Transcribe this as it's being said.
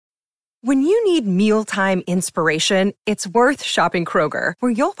When you need mealtime inspiration, it's worth shopping Kroger,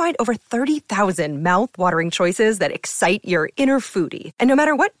 where you'll find over 30,000 mouth-watering choices that excite your inner foodie. And no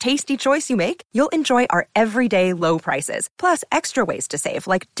matter what tasty choice you make, you'll enjoy our everyday low prices, plus extra ways to save,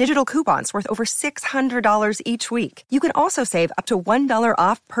 like digital coupons worth over $600 each week. You can also save up to $1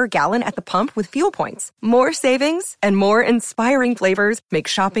 off per gallon at the pump with fuel points. More savings and more inspiring flavors make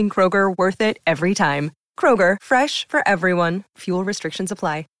shopping Kroger worth it every time. Kroger, fresh for everyone. Fuel restrictions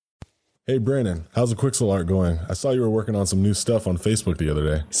apply. Hey, Brandon, how's the Quixel art going? I saw you were working on some new stuff on Facebook the other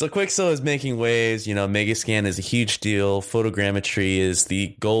day. So Quixel is making waves. Megascan is a huge deal. Photogrammetry is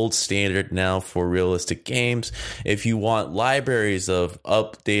the gold standard now for realistic games. If you want libraries of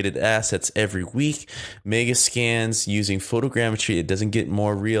updated assets every week, Megascans using photogrammetry, it doesn't get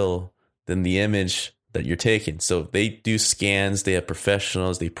more real than the image that you're taking. So they do scans, they have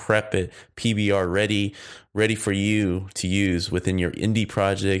professionals, they prep it, PBR ready for you to use within your indie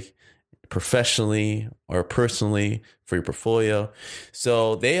project, professionally or personally for your portfolio.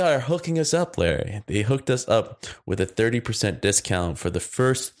 So they are hooking us up, Larry. They hooked us up with a 30% discount for the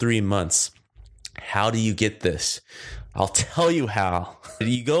first 3 months. How do you get this? I'll tell you how.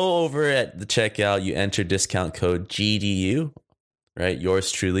 You go over at the checkout, you enter discount code GDU, right?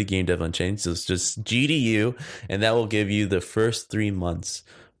 Yours truly, Game Dev Unchained. So it's just GDU, and that will give you the first 3 months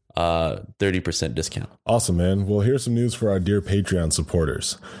 30% discount. Awesome, man. Well, here's some news for our dear Patreon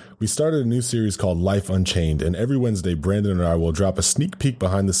supporters. We started a new series called Life Unchained, and every Wednesday, Brandon and I will drop a sneak peek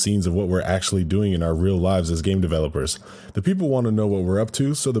behind the scenes of what we're actually doing in our real lives as game developers. The people want to know what we're up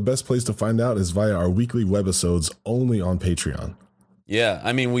to, so the best place to find out is via our weekly webisodes only on Patreon. Yeah,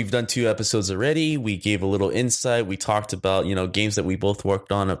 I mean, we've done 2 episodes already. We gave a little insight. We talked about, games that we both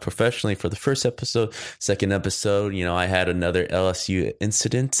worked on professionally for the first episode. Second episode, I had another LSU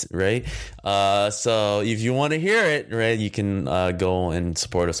incident, right? So if you want to hear it, right, you can go and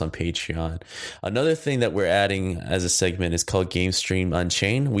support us on Patreon. Another thing that we're adding as a segment is called Game Stream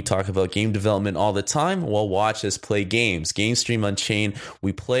Unchained. We talk about game development all the time. Well, watch us play games. Game Stream Unchained,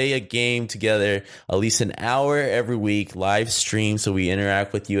 we play a game together at least an hour every week, live stream, so we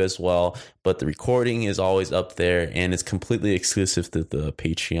interact with you as well, but the recording is always up there and it's completely exclusive to the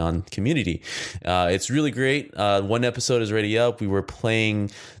Patreon community. It's really great. 1 episode is already up. We were playing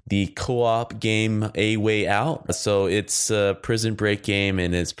the co-op game A Way Out. So it's a prison break game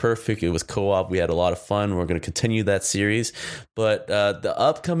and it's perfect. It was co-op. We had a lot of fun. We're going to continue that series, but the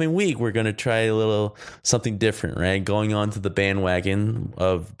upcoming week, we're going to try a little something different, right? Going on to the bandwagon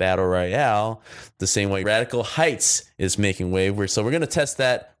of Battle Royale, the same way Radical Heights is making wave. So we're going to test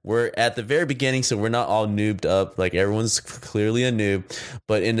that. We're at the very beginning, so we're not all noobed up. Like, everyone's clearly a noob.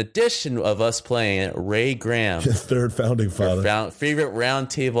 But in addition of us playing it, Ray Graham, third founding father, favorite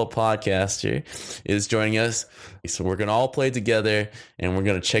roundtable podcaster, is joining us. So we're going to all play together, and we're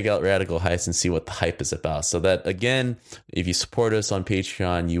going to check out Radical Heights and see what the hype is about. So that, again, if you support us on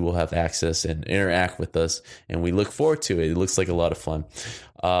Patreon, you will have access and interact with us, and we look forward to it. It looks like a lot of fun.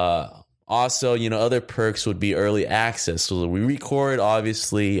 Also, other perks would be early access. So we record,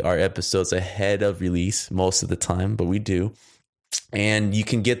 obviously, our episodes ahead of release most of the time, but we do. And you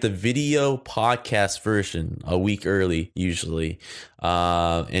can get the video podcast version a week early, usually.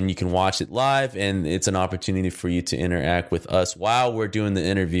 And you can watch it live, and it's an opportunity for you to interact with us while we're doing the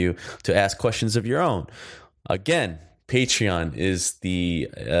interview, to ask questions of your own. Again, Patreon is the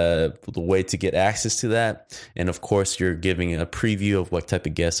way to get access to that. And of course, you're giving a preview of what type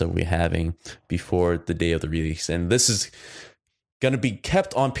of guests are we having before the day of the release. And this is going to be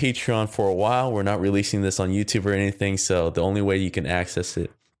kept on Patreon for a while. We're not releasing this on YouTube or anything. So the only way you can access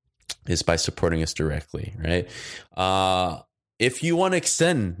it is by supporting us directly, right? If you want to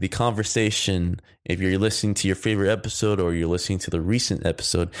extend the conversation, if you're listening to your favorite episode or you're listening to the recent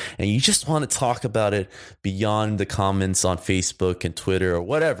episode and you just want to talk about it beyond the comments on Facebook and Twitter or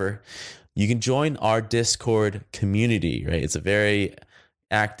whatever, you can join our Discord community, right? It's a very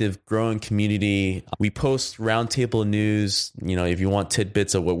active, growing community. We post roundtable news, if you want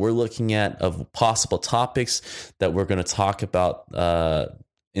tidbits of what we're looking at, of possible topics that we're going to talk about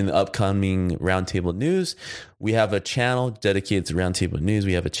in the upcoming Roundtable News. We have a channel dedicated to Roundtable News.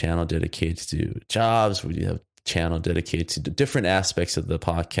 We have a channel dedicated to jobs. We have a channel dedicated to the different aspects of the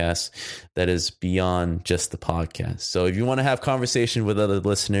podcast that is beyond just the podcast. So if you want to have conversation with other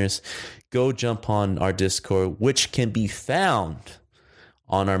listeners, go jump on our Discord, which can be found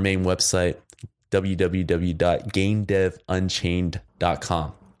on our main website,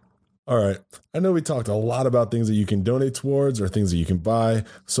 www.gamedevunchained.com. All right. I know we talked a lot about things that you can donate towards or things that you can buy.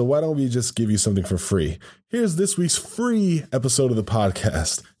 So why don't we just give you something for free? Here's this week's free episode of the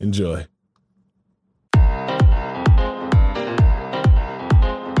podcast. Enjoy.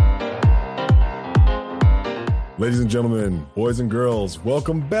 Ladies and gentlemen, boys and girls,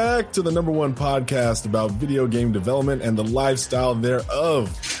 welcome back to the #1 podcast about video game development and the lifestyle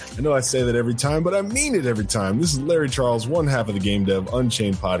thereof. I know I say that every time, but I mean it every time. This is Larry Charles, one half of the Game Dev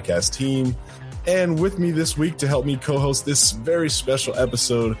Unchained podcast team. And with me this week to help me co-host this very special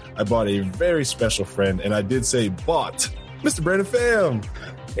episode, I brought a very special friend, and I did say bought, Mr. Brandon Pham.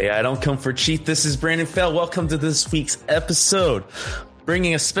 Hey, I don't come for cheap. This is Brandon Pham. Welcome to this week's episode.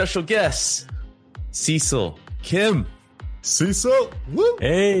 Bringing a special guest, Cecil Kim. Cecil, woo.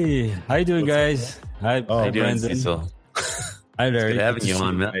 Hey, how you doing, guys? Hi, Brandon. Cecil? Hi, Larry. Good having you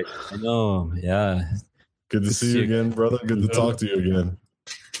on, man. I know, yeah. Good to see you again, brother. Good to talk to you again.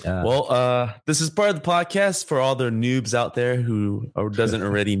 Yeah. Well, this is part of the podcast for all the noobs out there who doesn't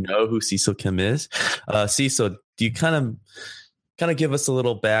already know who Cecil Kim is. Cecil, do you kind of give us a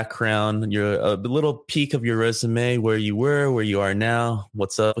little background, a little peek of your resume, where you were, where you are now,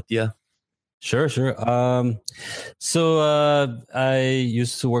 what's up with you? Sure. So I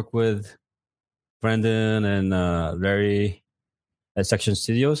used to work with Brandon and Larry at Section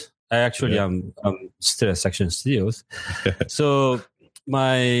Studios. I'm still at Section Studios. So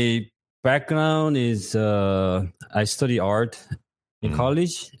my background is I study art in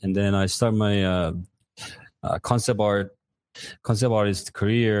college, and then I start my concept artist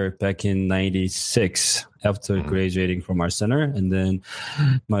career back in '96 after graduating from Art Center. And then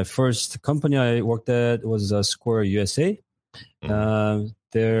my first company I worked at was Square USA. I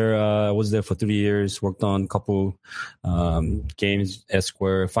was there for 3 years, worked on a couple games at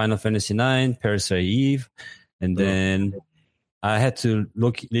Square, Final Fantasy IX, Parasite Eve. And then I had to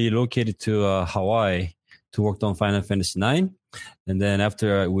relocate to Hawaii to work on Final Fantasy IX. And then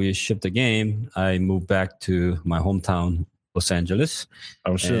after we shipped the game, I moved back to my hometown, Los Angeles.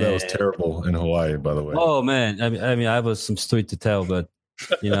 I'm sure that was terrible in Hawaii, by the way. Oh man, I mean, I have some story to tell, but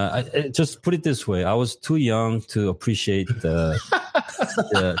I just put it this way: I was too young to appreciate the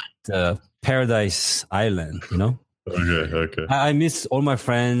Paradise Island. Okay. I miss all my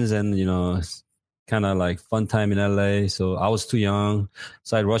friends, and kind of like fun time in LA. So I was too young,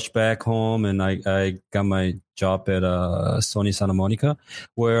 so I rushed back home, and I got my job at Sony Santa Monica,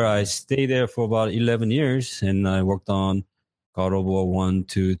 where I stayed there for about 11 years, and I worked on God of War 1,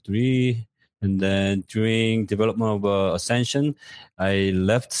 2, 3. And then during development of Ascension, I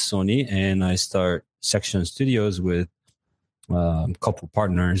left Sony and I start Section Studios with a couple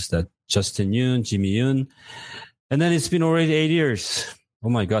partners, that Justin Yun, Jimmy Yun. And then it's been already 8 years. Oh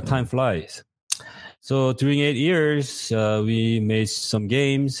my God, time flies. So during 8 years, we made some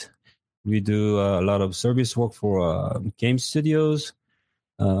games. We do a lot of service work for game studios.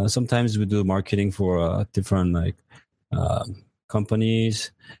 Sometimes we do marketing for different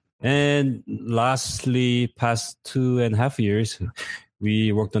companies. And lastly, past 2.5 years,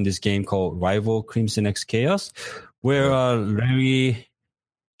 we worked on this game called Rival Crimson X Chaos, where Larry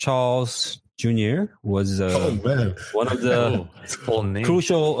Charles Jr. was one of the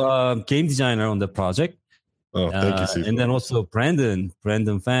crucial game designer on the project. Oh, thank you, Cecil. And then also Brandon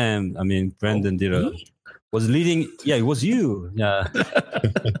Pham. I mean, Brandon was leading. Yeah, it was you. Yeah.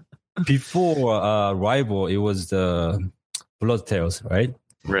 Before Rival, it was the Blood Tales, right?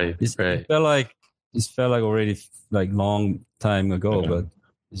 Right. It felt like already long time ago, but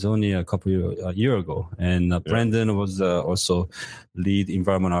it's only a year ago. And Brandon was also lead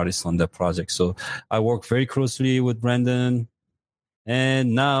environment artist on that project. So I work very closely with Brandon,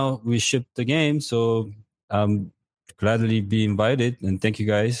 and now we shipped the game. So I'm gladly be invited, and thank you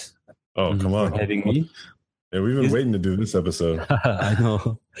guys. Oh, come on, for having me. Yeah, we've been waiting to do this episode. I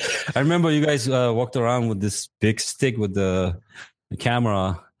know. I remember you guys walked around with this big stick with the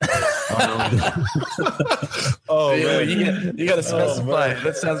camera. Oh man, man, you got to specify.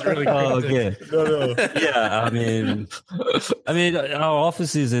 That sounds really cool. Oh, okay. No. Yeah, I mean, our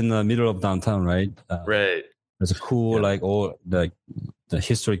office is in the middle of downtown, right? Right. There's a cool all the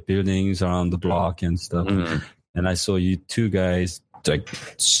historic buildings around the block and stuff. And I saw you two guys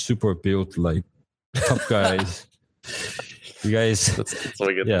super built, tough guys. You guys. That's why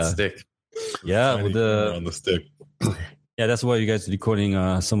I get the stick. Yeah, with on the stick. Yeah, that's why you guys are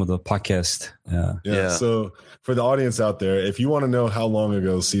recording some of the podcast. Yeah. So for the audience out there, if you want to know how long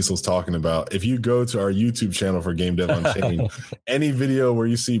ago Cecil's talking about, if you go to our YouTube channel for Game Dev Unchained, any video where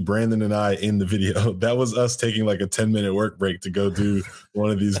you see Brandon and I in the video, that was us taking a 10-minute work break to go do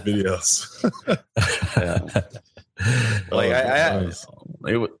one of these videos.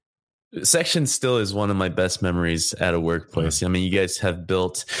 Section still is one of my best memories at a workplace. I mean, you guys have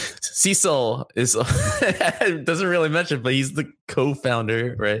built. Cecil doesn't really mention, but he's the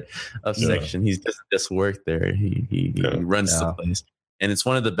co-founder, right, of Section. He doesn't just work there; he runs the place. And it's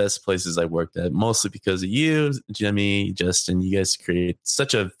one of the best places I worked at, mostly because of you, Jimmy, Justin. You guys create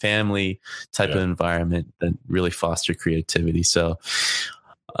such a family type of environment that really foster creativity. So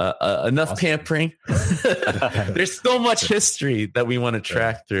enough pampering. There's so much history that we want to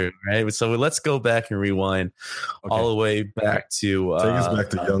track through, right? So let's go back and rewind all the way back to take us back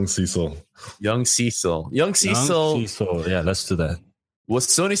to young Cecil. Young Cecil. Yeah, let's do that. Was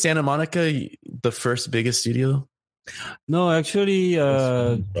Sony Santa Monica the first biggest studio? No, actually,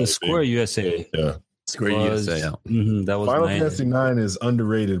 the Square USA. Yeah. Square USA. Yeah. That was Final Fantasy IX is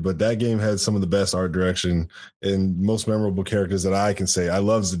underrated, but that game had some of the best art direction and most memorable characters that I can say. I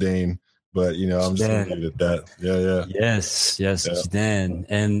love Zidane, but I'm just gonna leave it at that. Yeah. Yes, Zidane,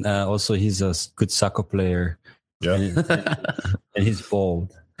 and also he's a good soccer player. Yeah, and he's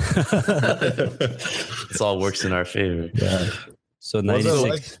bald. It all works in our favor. Yeah. So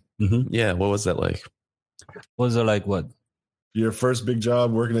 96. Yeah. What was that like? Was it like what? Your first big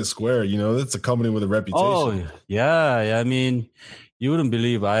job working at Square, it's a company with a reputation. Oh, yeah. I mean, you wouldn't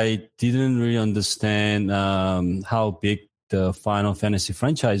believe I didn't really understand how big the Final Fantasy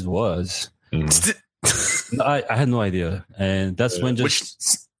franchise was. I had no idea. And that's when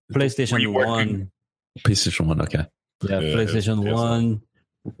just PlayStation 1. PlayStation 1, okay. Yeah, PlayStation 1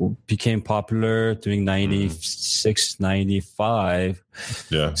 became popular during 96, 95.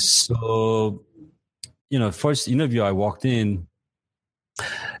 Yeah. So, first interview I walked in,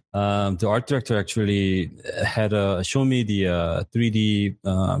 the art director actually had show me the 3D.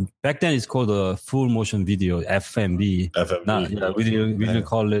 Back then, it's called a full motion video, FMV. We didn't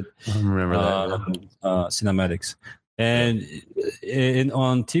call it. I remember that. Cinematics, and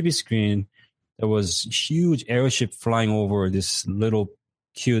on TV screen there was huge airship flying over this little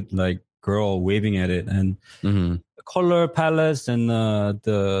cute girl waving at it, and the color palettes and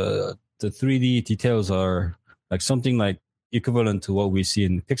the 3D details are like something like equivalent to what we see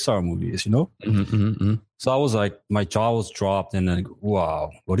in Pixar movies, So I was like, my jaw was dropped, and like,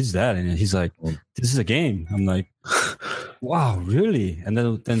 wow, what is that? And he's like, this is a game. I'm like, wow, really? And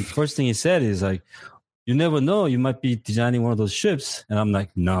then first thing he said is like, you never know, you might be designing one of those ships. And I'm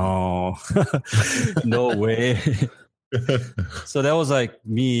like, no, no way. So that was like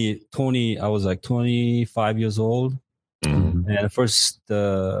me, Tony. I was like 25 years old. And the first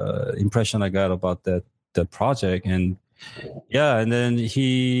impression I got about the project, and then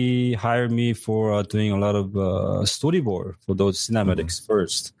he hired me for doing a lot of storyboard for those cinematics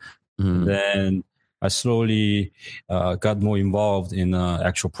first. Then I slowly got more involved in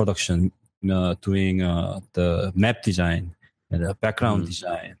actual production, doing the map design and the background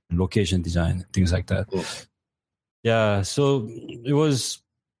design, location design, things like that. Yeah, so it was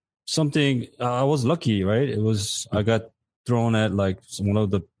something. I was lucky, right? I got thrown at like one of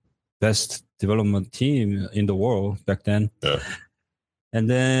the best development team in the world back then. Yeah. And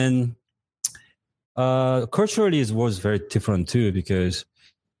then culturally it was very different too, because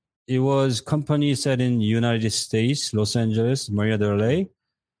it was company set in United States, Los Angeles, Marina del Rey,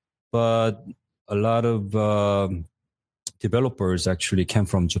 but a lot of developers actually came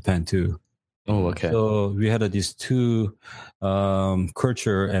from Japan too. Oh, okay. So we had these two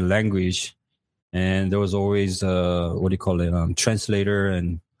culture and language, and there was always translator,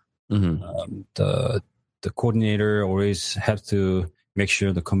 and the coordinator always have to make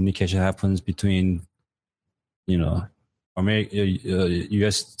sure the communication happens between US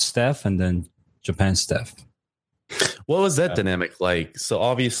staff and then Japan staff. What was that dynamic like? So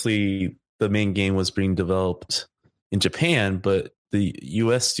obviously the main game was being developed in Japan, but the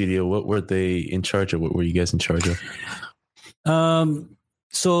US studio, what were they in charge of? What were you guys in charge of?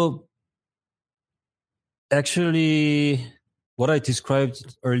 So actually, what I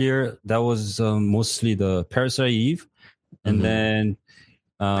described earlier, that was mostly the Parasite Eve. And then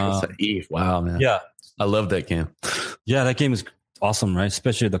Parasite Eve. Wow, man. Yeah. I love that game. Yeah, that game is awesome, right?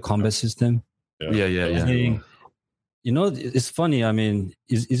 Especially the combat system. Yeah. It's funny. I mean,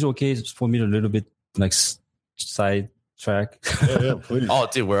 is it okay for me to a little bit like side track? Yeah, please. Oh,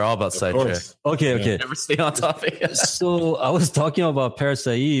 dude, we're all about sidetrack. Okay. Never stay on topic. So I was talking about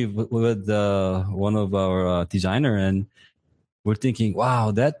Parasite Eve with one of our designer, and we're thinking, wow,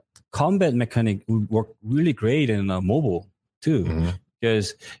 that combat mechanic would work really great in mobile too,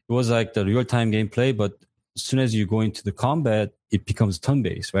 because it was like the real-time gameplay, but as soon as you go into the combat, it becomes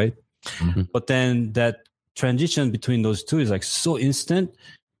turn-based, right? But then that transition between those two is like so instant.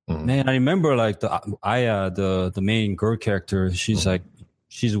 Man, I remember like the Aya, the main girl character, she's like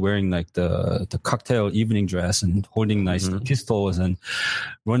she's wearing like the cocktail evening dress and holding nice pistols and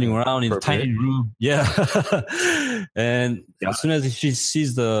running around in a tiny room. Yeah. And as soon as she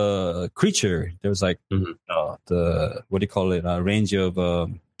sees the creature, there's like the what do you call it? Range of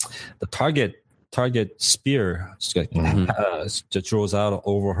the target spear just throws out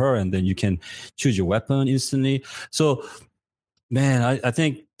over her, and then you can choose your weapon instantly. So, man, I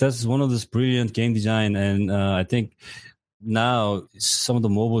think that's one of those brilliant game design, and I think now some of the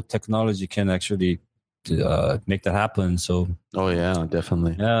mobile technology can actually make that happen. So, oh yeah,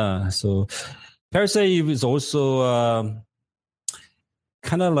 definitely. Yeah. So, Parasite is also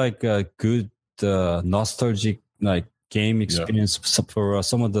kind of like a good nostalgic like game experience for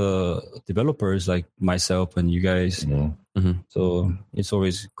some of the developers like myself and you guys. So it's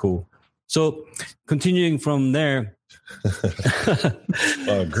always cool. So continuing from there.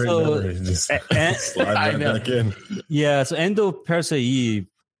 Oh, great memory. Just slide right back in. Yeah. So end of Parasite Eve,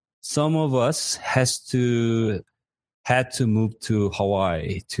 some of us had to move to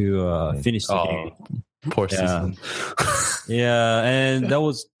Hawaii to finish the game. Poor season. Yeah. And that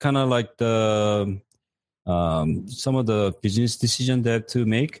was kind of like the some of the business decision they had to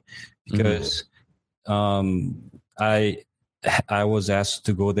make, because I was asked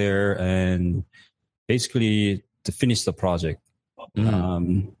to go there and basically to finish the project.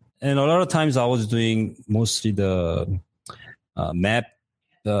 And a lot of times I was doing mostly the map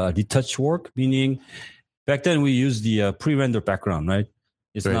retouch work, meaning back then we used the pre-render background, right?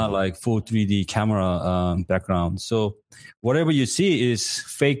 It's not like full 3D camera background. So whatever you see is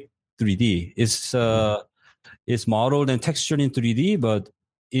fake 3D. It's modeled and textured in 3D, but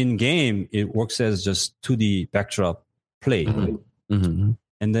in game it works as just 2D backdrop play. And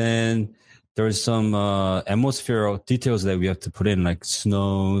then there's some atmospheric details that we have to put in, like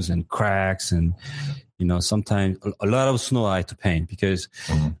snows and cracks, and sometimes a lot of snow I had to paint, because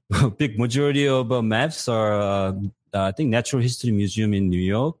a big majority of maps are I think Natural History Museum in New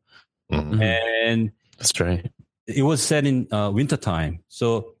York, and that's right. It was set in winter time.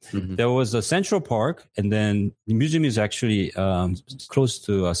 So there was a Central Park, and then the museum is actually close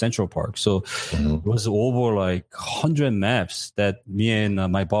to Central Park. So it was over like 100 maps that me and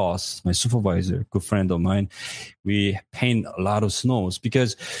my boss, my supervisor, good friend of mine, we paint a lot of snows,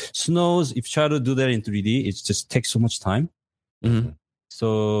 because snows, if you try to do that in 3D, it just takes so much time.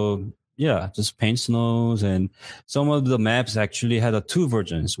 So yeah, just paint snows. And some of the maps actually had two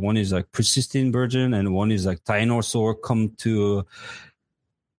versions. One is like persistent version, and one is like dinosaur come to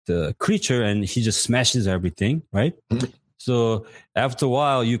the creature and he just smashes everything, right? So after a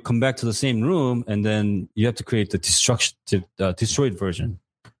while, you come back to the same room, and then you have to create the destroyed version.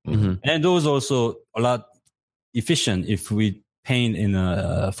 And those also a lot efficient if we paint in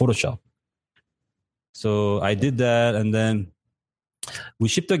Photoshop. So I did that, and then we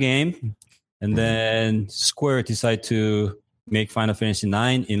shipped the game, and then Square decided to make Final Fantasy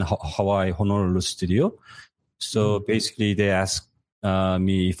IX in Hawaii, Honolulu studio. So basically they asked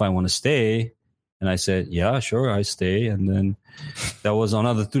me if I want to stay, and I said, yeah, sure, I stay. And then that was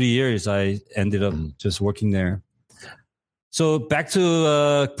another 3 years I ended up just working there. So back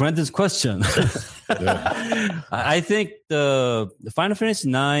to Brandon's question. I think the Final Fantasy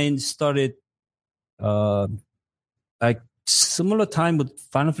IX started like similar time with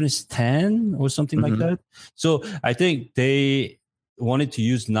Final Fantasy X or something like that. So I think they wanted to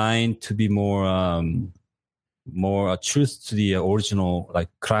use 9 to be more truth to the original, like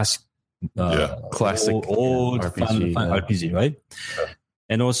classic old RPG, RPG, right?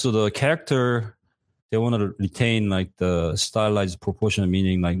 And also the character, they want to retain like the stylized proportion,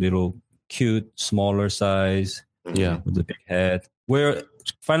 meaning like little cute, smaller size, with the big head. Where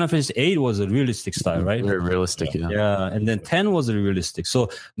Final Fantasy VIII was a realistic style, right? Very realistic, yeah. And then 10 was realistic. So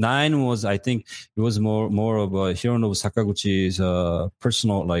 9 was, I think, it was more of a Hironobu Sakaguchi's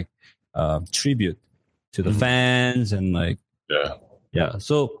personal like tribute to the fans, and like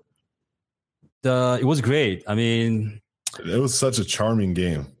So it was great. I mean, it was such a charming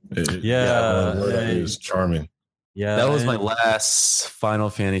game. It was charming. Yeah, that was my last Final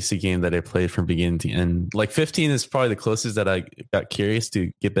Fantasy game that I played from beginning to end. Like 15 is probably the closest that I got curious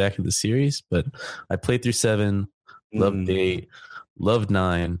to get back into the series, but I played through 7, loved 8, loved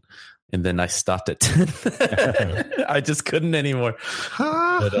 9, and then I stopped at 10. I just couldn't anymore.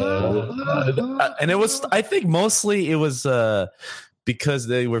 But, and it was, I think mostly it was because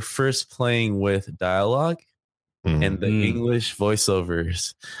they were first playing with dialogue, and the English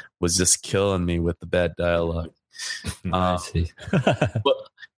voiceovers was just killing me with the bad dialogue. But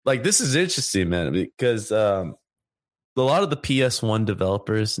like, this is interesting, man, because a lot of the PS1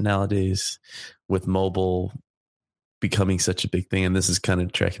 developers nowadays with mobile becoming such a big thing, and this is kind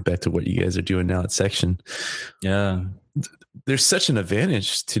of tracking back to what you guys are doing now at Section. Yeah. There's such an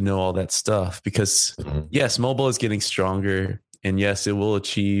advantage to know all that stuff because yes, mobile is getting stronger, and yes, it will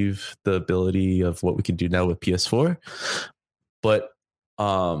achieve the ability of what we can do now with PS4. But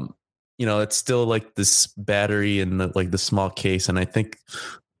it's still like this battery and the small case, and I think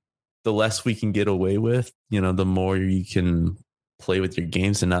the less we can get away with, the more you can play with your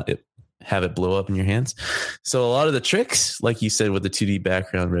games and not have it blow up in your hands. So a lot of the tricks, like you said, with the 2D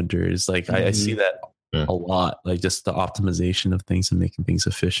background render is like I see that a lot, like just the optimization of things and making things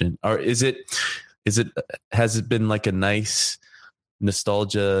efficient. Or has it been like a nice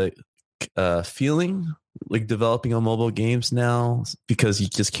nostalgia feeling, like developing on mobile games now, because you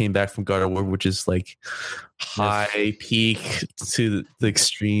just came back from God of War, which is like high peak to the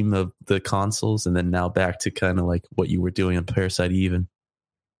extreme of the consoles, and then now back to kind of like what you were doing on Parasite even.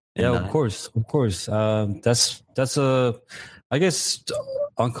 Yeah, of course. That's I guess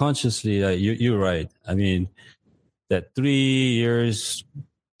unconsciously, you're right. I mean, that 3 years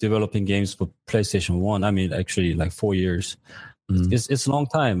developing games for PlayStation 1, I mean, actually like 4 years, it's a long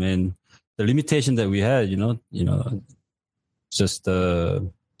time. And the limitation that we had, just we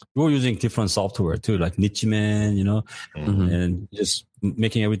were using different software too, like Nichimen, and just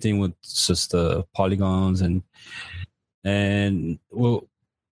making everything with just polygons and well,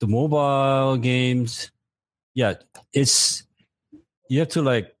 the mobile games, yeah, you have to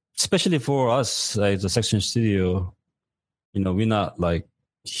like, especially for us, like the Section Studio, we're not like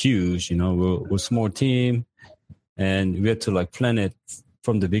huge, we're a small team, and we have to like plan it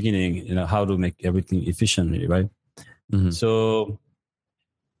from the beginning, how to make everything efficiently, right? So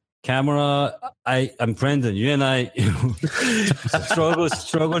camera, I'm Brandon, you and I struggle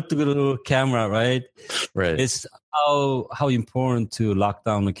to do camera, right? Right. It's how important to lock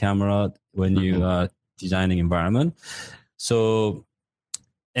down the camera when you are designing environment. So,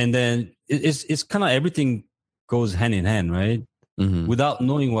 and then it's kind of everything goes hand in hand, right? Without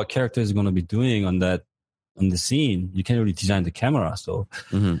knowing what character is going to be doing on the scene, you can't really design the camera. So,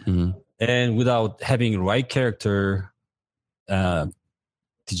 and without having the right character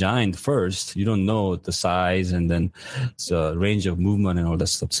designed first, you don't know the size and then the range of movement and all that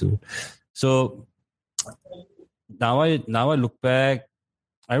stuff too. So now I look back,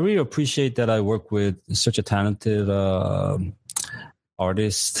 I really appreciate that I work with such a talented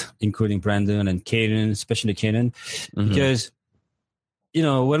artist, including Brandon and Caden, especially Caden, because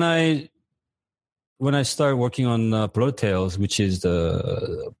when I started working on Blood Tales, which is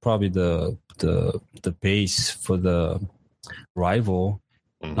probably the base for the Rival,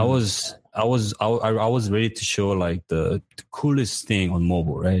 I was ready to show like the coolest thing on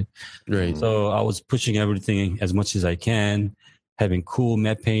mobile, right? Right. So I was pushing everything as much as I can, having cool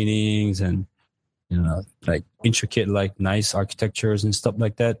map paintings and like intricate, like nice architectures and stuff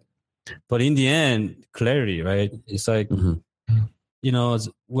like that. But in the end, clarity, right? It's like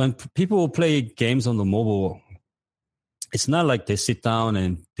when people play games on the mobile, it's not like they sit down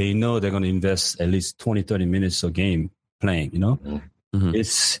and they know they're going to invest at least 20-30 minutes of game playing.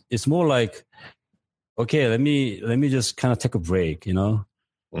 It's more like, okay, let me just kind of take a break, and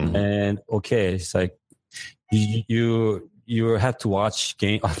okay, it's like you have to watch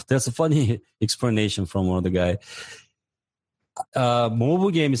game. There's a funny explanation from one of the guy.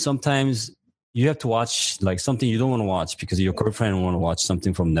 Mobile game is sometimes you have to watch like something you don't want to watch because your girlfriend want to watch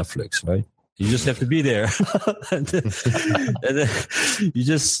something from Netflix, right? You just have to be there, and then you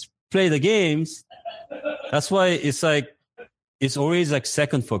just play the games. That's why it's like it's always like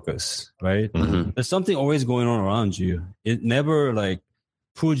second focus, right? There's something always going on around you. It never like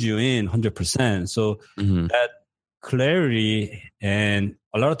pulls you in 100%. So that clarity, and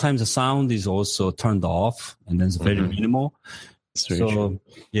a lot of times the sound is also turned off, and then it's very minimal. So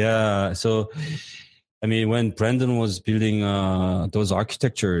yeah, so I mean, when Brandon was building those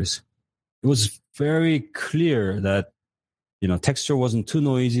architectures, it was very clear that texture wasn't too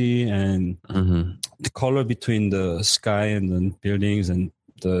noisy, and the color between the sky and the buildings and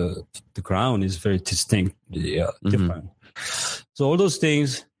the ground is very distinct, different. So all those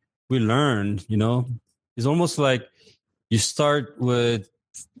things we learned, it's almost like you start with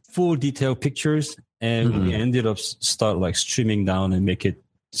full detailed pictures, and we ended up start like streaming down and make it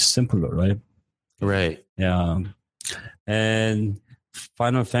simpler, right? Right. Yeah. And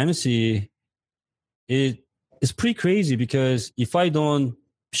Final Fantasy, it's pretty crazy because if I don't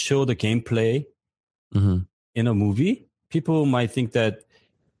show the gameplay in a movie, people might think that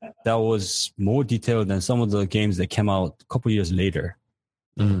was more detailed than some of the games that came out a couple years later.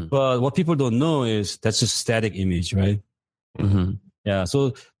 But what people don't know is that's just static image, right? Yeah,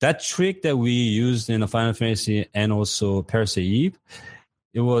 so that trick that we used in the Final Fantasy and also Parasite Eve,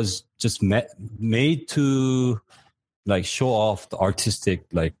 it was just made to like show off the artistic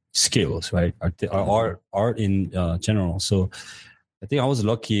like skills, right? Art in general. So I think I was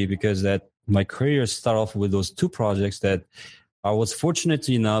lucky because that my career started off with those two projects that I was fortunate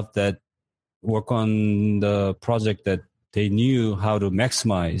enough that work on the project that they knew how to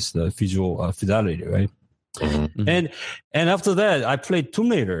maximize the visual fidelity, right? Mm-hmm. And after that, I played Tomb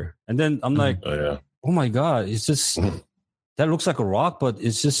Raider, and then I'm like, oh my god, it's just that looks like a rock, but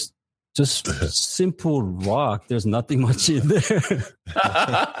it's just simple rock. There's nothing much in there.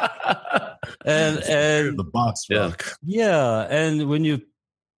 and the boss rock. Yeah, and when you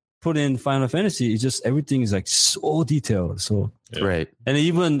put in Final Fantasy, it's just everything is like so detailed. So right. And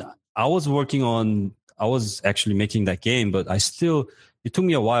even I was actually making that game, but it took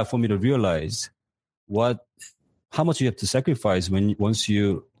me a while for me to realize how much you have to sacrifice once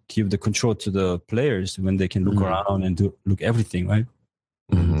you give the control to the players when they can look around and look everything, right?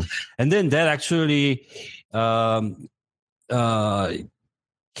 Mm-hmm. And then that actually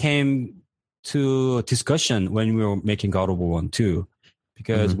came to discussion when we were making God of War 1 too,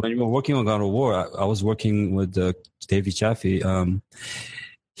 because when we were working on God of War, I was working with David Jaffe.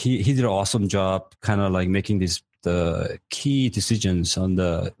 He did an awesome job, kind of like making the key decisions on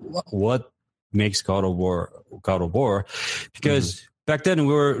what makes God of War, because back then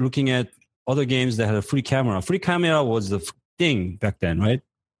we were looking at other games that had a free camera. Free camera was the thing back then, right?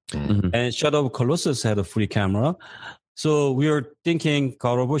 Mm-hmm. And Shadow of Colossus had a free camera. So we were thinking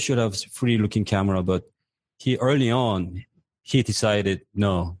God of War should have free looking camera, but early on he decided,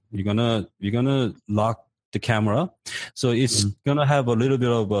 no, you're gonna lock the camera. So it's gonna have a little bit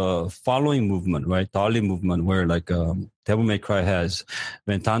of a following movement, right? Dolly movement, where like Devil May Cry has,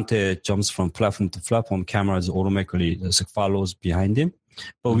 when Dante jumps from platform to platform, cameras automatically follows behind him.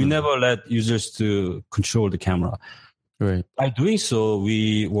 But we never let users to control the camera. Right. By doing so,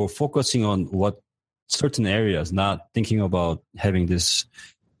 we were focusing on what certain areas, not thinking about having this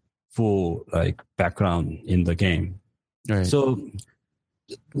full like background in the game. Right. So,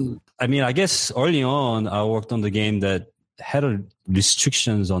 I mean, I guess early on, I worked on the game that had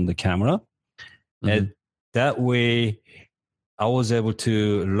restrictions on the camera. And that way, I was able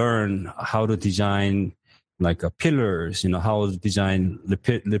to learn how to design like pillars, how to design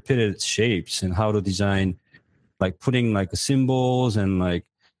repeated shapes, and how to design like putting like symbols and like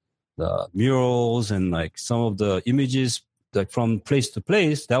the murals and like some of the images like from place to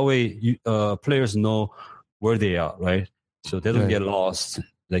place. That way, players know where they are, right? So they don't get lost.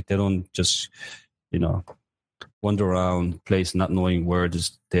 Like they don't just, wander around place not knowing where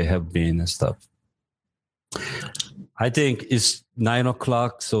they have been and stuff. I think it's 9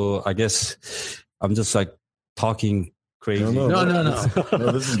 o'clock, so I guess I'm just like talking crazy. No.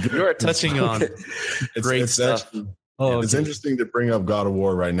 This is good. You are touching on great stuff. Actually, it's interesting to bring up God of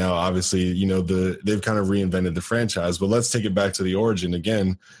War right now. Obviously, they've kind of reinvented the franchise, but let's take it back to the origin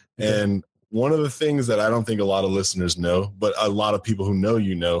again. Okay. And one of the things that I don't think a lot of listeners know, but a lot of people who know,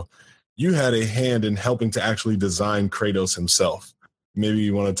 you had a hand in helping to actually design Kratos himself. Maybe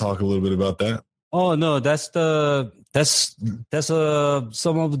you want to talk a little bit about that? Oh no, that's some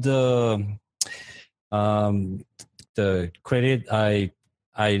of the credit I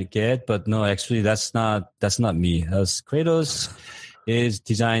get, but no, actually that's not me. As Kratos is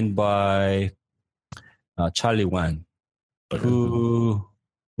designed by Charlie Wan, who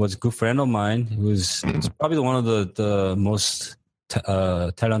was a good friend of mine. Who's probably one of the most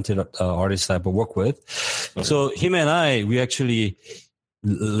talented artists I've ever worked with. Okay. So him and we actually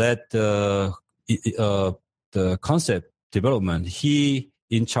led the concept development. He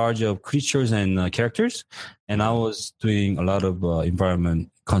in charge of creatures and characters, and I was doing a lot of environment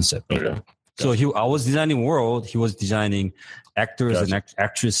concept. Okay. So I was designing world. He was designing actors and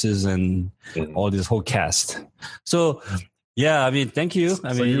actresses and all this whole cast. So. Yeah, I mean, thank you.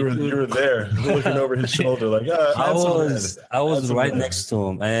 I mean, you were there looking over his shoulder, like I was right next to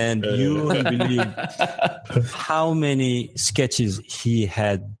him, and you wouldn't believe how many sketches he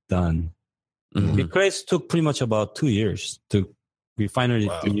had done. It took pretty much about 2 years to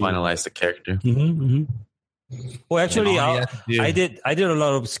finalize the character. Well, actually, I did a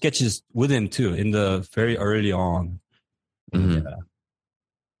lot of sketches with him too in the very early on. Yeah.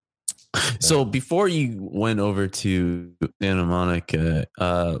 So before you went over to Santa Monica,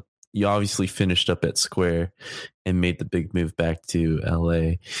 you obviously finished up at Square and made the big move back to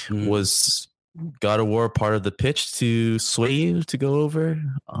LA. Was God of War part of the pitch to sway you to go over?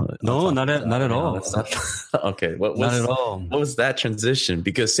 No, not at all. Okay, not at all. What was that transition?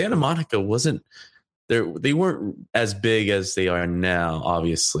 Because Santa Monica wasn't they weren't as big as they are now.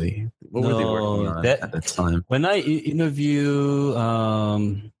 Obviously, what were they working on at the time? When I interview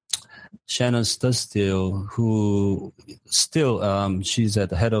Shannon Studstill, who still she's at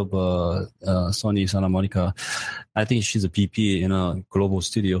the head of Sony Santa Monica. I think she's a VP in a global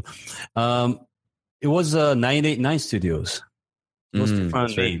studio. It was 989 Studios. It was the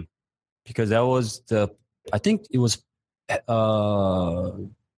front name because that was I think it was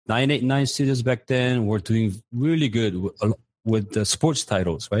 989 Studios back then were doing really good with the sports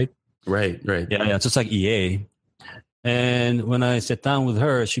titles, right? Right. Yeah, just like EA. And when I sat down with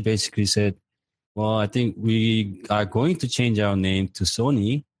her, she basically said, well, I think we are going to change our name to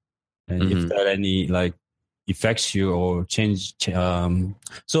Sony. And if that any affects you or change.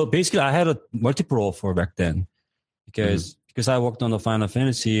 So basically I had a multiple offer back then because I worked on the Final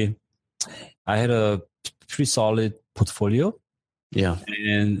Fantasy. I had a pretty solid portfolio. Yeah.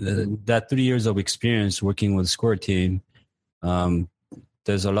 And that 3 years of experience working with the Square team,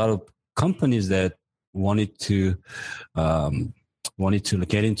 there's a lot of companies that wanted to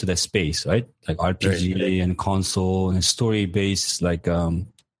get into that space, right? Like RPG and console and story based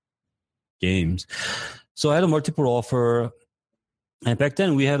games. So I had a multiple offer, and back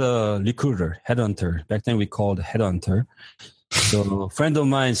then we had a headhunter. Back then we called headhunter. So a friend of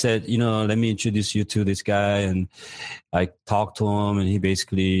mine said, let me introduce you to this guy, and I talked to him, and he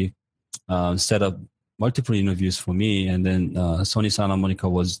basically set up multiple interviews for me, and then Sony Santa Monica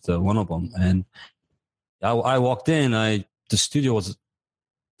was one of them, and I walked in. The studio was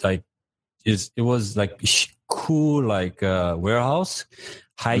it was like cool, warehouse,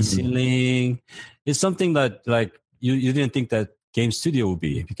 high ceiling. It's something that you didn't think that game studio would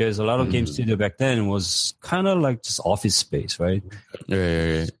be, because a lot of game studio back then was kind of like just office space, right?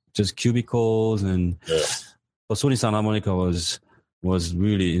 Yeah. Just cubicles, and but Sony Santa Monica was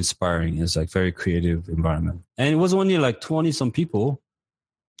really inspiring. It's very creative environment, and it was only 20 some people.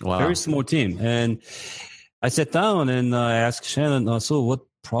 Wow, very small team. And I sat down and I asked Shannon, so what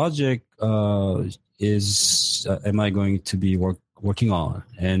project am I going to be working on?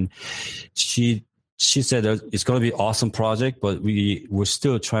 And she said that it's going to be an awesome project, but we're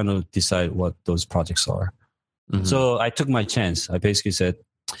still trying to decide what those projects are. So I took my chance. I basically said,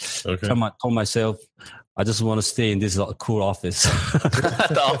 told myself, I just want to stay in this cool office.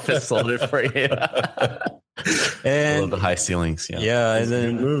 The office sold it for you. And I love the high ceilings. Yeah.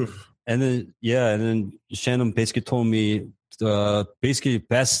 And then Shannon basically told me,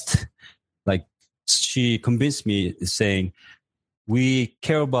 best, she convinced me saying, we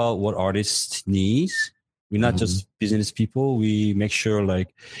care about what artists needs. We're not just business people. We make sure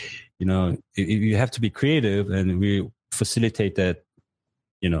you have to be creative, and we facilitate that,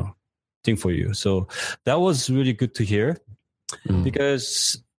 thing for you. So that was really good to hear,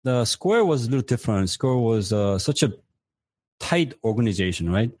 because the Square was a little different. Square was such a tight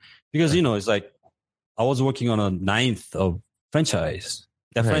organization, right? Because, it's I was working on a 9th of franchise.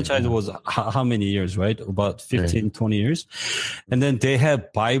 That franchise was how many years, right? About 15, 20 years. And then they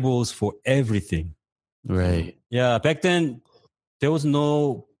have Bibles for everything. Right. Yeah. Back then, there was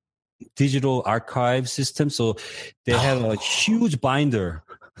no digital archive system. So they had a huge binder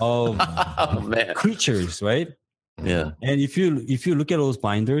of creatures, right? Yeah. And if you look at those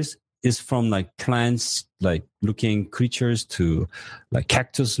binders, it's from plants, looking creatures to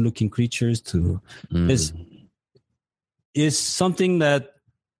cactus looking creatures to it's something that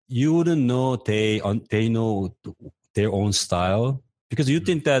you wouldn't know they know their own style, because you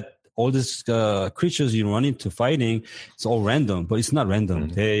think that all these creatures you run into fighting, it's all random, but it's not random.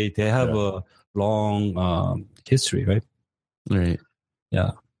 They have a long history, right? Right.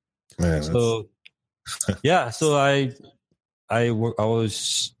 Yeah. Man, so so I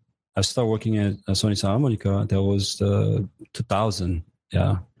started working at Sony Santa Monica. That was 2000.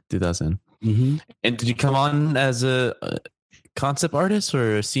 Yeah, 2000. And did you come on as a concept artist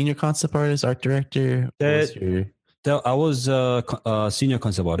or a senior concept artist, art director? I was a senior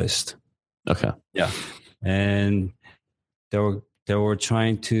concept artist. Okay. Yeah, and they were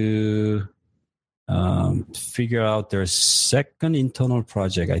trying to figure out their second internal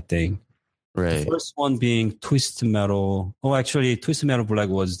project, I think. Right. The first one being Twisted Metal. Oh, actually, Twisted Metal Black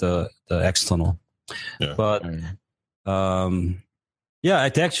was the external. Yeah. But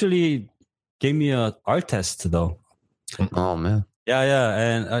it actually gave me an art test though. Oh man. Yeah,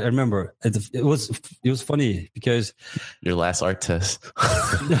 and I remember it was funny because your last art test.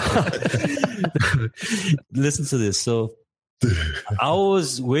 Listen to this. So I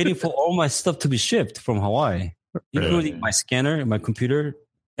was waiting for all my stuff to be shipped from Hawaii, including my scanner, my computer,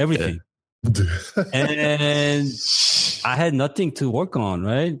 everything. And I had nothing to work on,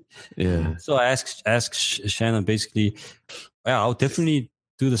 right? Yeah. So I asked Shannon basically, well, I'll definitely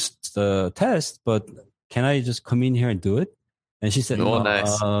do the test, but can I just come in here and do it? And she said,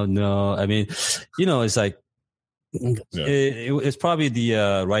 Nice. no. I mean, it's like, it's probably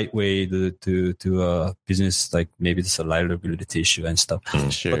the right way to business, like maybe it's a liability issue and stuff.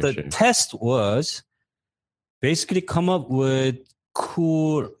 Sure, but the test was basically come up with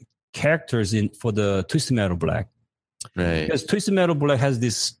cool characters for the Twisted Metal Black. Right. Because Twisted Metal Black has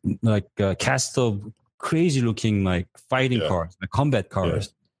this like cast of crazy looking like fighting cards, like combat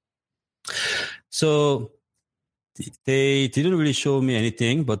cards. Yeah. So they didn't really show me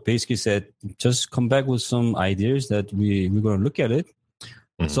anything, but basically said, just come back with some ideas that we're going to look at it.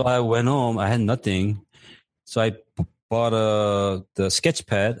 Mm-hmm. So I went home. I had nothing. So I bought the sketch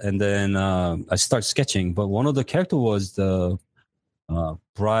pad, and then I started sketching. But one of the character was the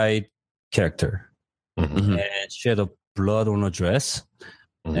bride character. Mm-hmm. And she had a blood on her dress.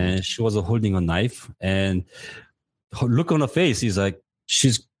 Mm-hmm. And she was holding a knife. And her look on her face is like,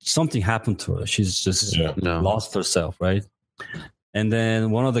 something happened to her. She's just lost herself, right? And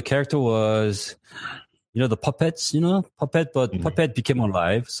then one of the character was, the puppets, puppet, but puppet became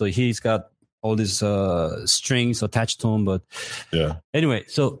alive. So he's got all these strings attached to him. But anyway,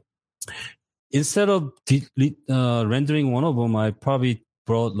 so instead of rendering one of them, I probably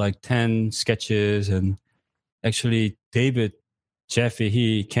brought like 10 sketches. And actually, David Jeffy,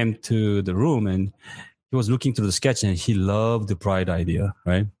 he came to the room and he was looking through the sketch and he loved the bride idea,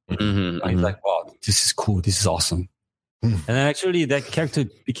 right? Mm-hmm, He's like, wow, this is cool. This is awesome. And then actually that character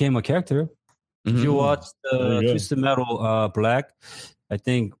became a character. Mm-hmm. If you watch the Twisted Metal Black, I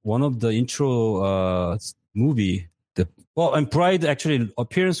think one of the intro movie, and Bride actually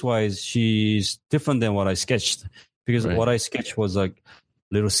appearance-wise, she's different than what I sketched. Because what I sketched was like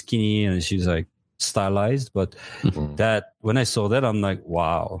little skinny and she's like stylized. But that when I saw that, I'm like,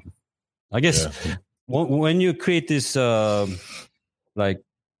 wow. I guess... Yeah. When you create this like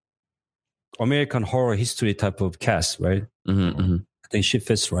American horror history type of cast, right? I think she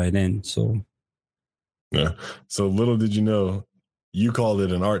fits right in. So So little did you know, you called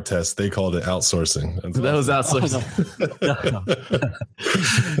it an art test. They called it outsourcing. That was outsourcing.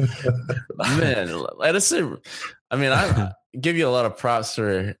 Man, I give you a lot of props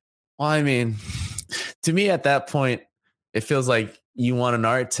for. Well, I mean, to me at that point, it feels like you want an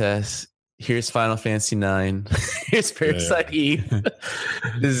art test. Here's Final Fantasy 9. Here's Parasite Eve.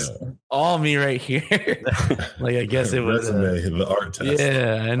 This is all me right here. Like, I guess it was the art test.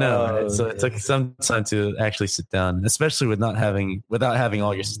 Yeah, I know. So it took some time to actually sit down, especially without having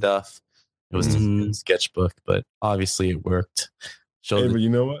all your stuff. It was just a sketchbook, but obviously it worked. But you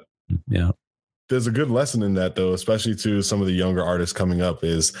know what? Yeah. There's a good lesson in that, though, especially to some of the younger artists coming up,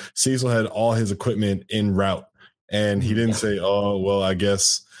 is Cecil had all his equipment en route. And he didn't say, oh, well, I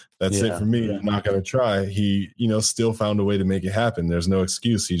guess that's it for me. I'm not going to try. He, still found a way to make it happen. There's no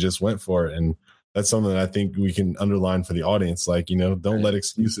excuse. He just went for it. And that's something that I think we can underline for the audience. Like, don't let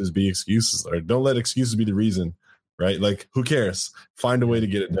excuses be excuses, or don't let excuses be the reason, right? Like, who cares? Find a way to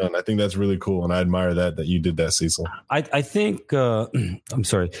get it done. I think that's really cool. And I admire that you did that, Cecil. I think, I'm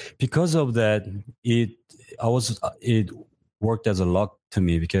sorry, because of that, it worked as a luck to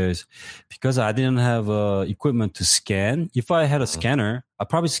me because I didn't have equipment to scan. If I had a scanner, I'd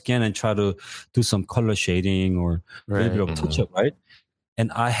probably scan and try to do some color shading or a little bit of touch up, right?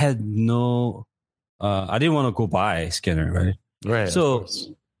 And I had I didn't want to go buy a scanner, right? Right.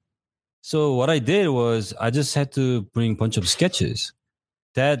 So what I did was I just had to bring a bunch of sketches.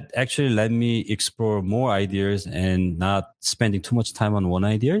 That actually let me explore more ideas and not spending too much time on one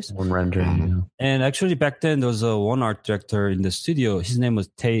rendering. And actually back then there was one art director in the studio. His name was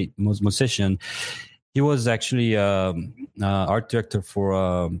Tate Musician. He was actually art director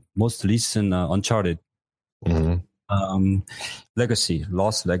for most recent Uncharted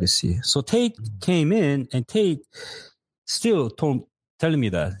Lost Legacy. So Tate came in and Tate still telling me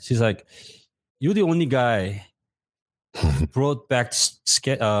that. She's like, you're the only guy brought back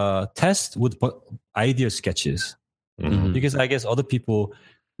test with idea sketches because I guess other people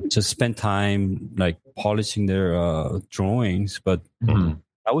just spend time like polishing their drawings, but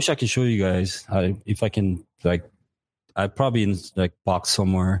I wish I could show you guys if I can. Like, I probably in like box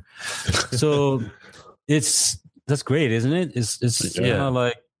somewhere. So that's great, isn't it? It's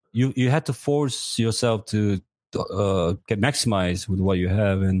like you had to force yourself to get maximized with what you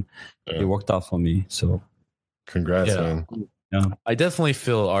have, and it worked out for me. So. Congrats, man. Yeah. I definitely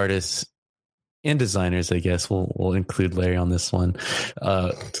feel artists and designers, I guess we'll include Larry on this one,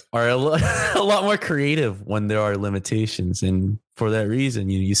 are a lot more creative when there are limitations, and for that reason,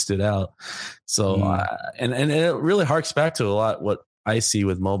 you stood out. So, and it really harks back to a lot what I see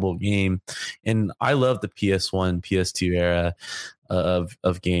with mobile game, and I love the PS1, PS2 era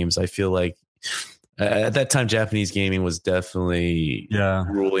of games. I feel like at that time, Japanese gaming was definitely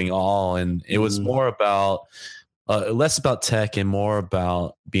ruling all, and it was more about. Less about tech and more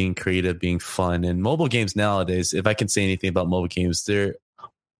about being creative, being fun. And mobile games nowadays, if I can say anything about mobile games, they're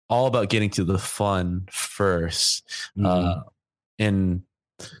all about getting to the fun first. And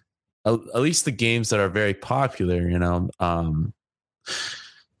at least the games that are very popular,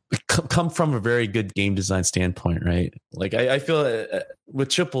 come from a very good game design standpoint, right? Like I feel with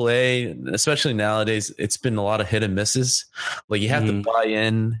AAA, especially nowadays, it's been a lot of hit and misses. Like you have to buy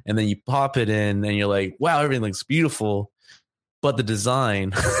in, and then you pop it in, and you're like, "Wow, everything looks beautiful," but the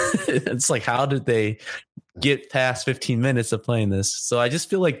design, it's like, how did they get past 15 minutes of playing this? So I just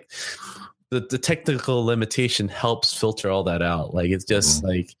feel like the technical limitation helps filter all that out. Like it's just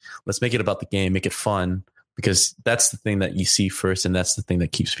like, let's make it about the game, make it fun. Because that's the thing that you see first, and that's the thing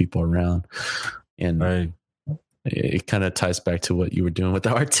that keeps people around. And it kind of ties back to what you were doing with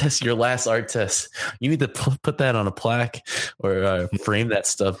the art test, your last art test. You need to put that on a plaque or frame that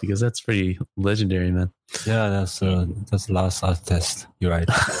stuff, because that's pretty legendary, man. Yeah, that's the last art test. You're right.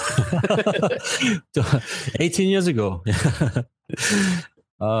 18 years ago. That's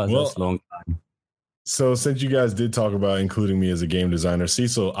a long time. So since you guys did talk about including me as a game designer,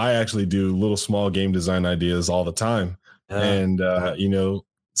 Cecil, I actually do little small game design ideas all the time. And,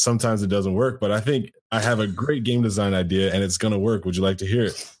 sometimes it doesn't work, but I think I have a great game design idea and it's going to work. Would you like to hear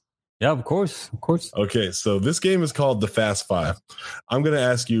it? Yeah, of course. Okay, so this game is called the Fast Five. I'm going to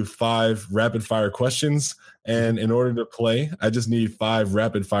ask you 5 rapid fire questions. And in order to play, I just need 5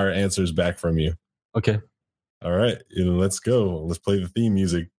 rapid fire answers back from you. Okay. All right, let's go. Let's play the theme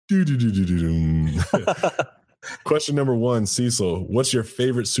music. Question number 1, Cecil. What's your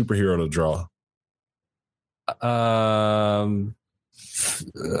favorite superhero to draw? I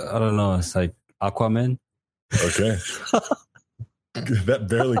don't know. It's like Aquaman. Okay. That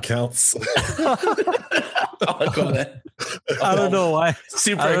barely counts. Aquaman. I don't know why. I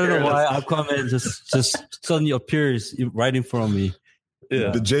don't know why Aquaman just suddenly appears right in front of me.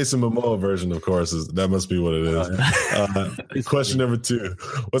 Yeah. The Jason Momoa version, of course, that must be what it is. Question number 2.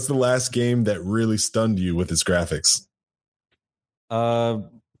 What's the last game that really stunned you with its graphics?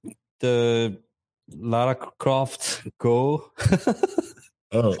 The Lara Croft Go.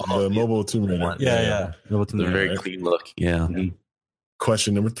 The mobile Tomb Raider. Yeah. Very clean look. Yeah. Mm-hmm.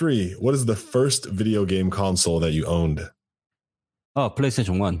 Question number 3. What is the first video game console that you owned?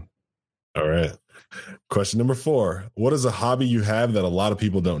 PlayStation 1. All right. Question number 4. What is a hobby you have that a lot of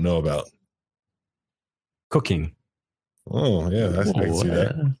people don't know about? Cooking. Oh, yeah. I can see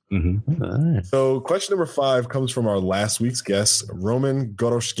that. Mm-hmm. Right. So question number 5 comes from our last week's guest, Roman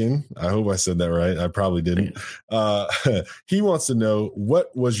Goroshkin. I hope I said that right. I probably didn't. He wants to know,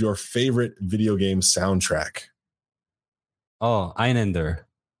 what was your favorite video game soundtrack? Einhander,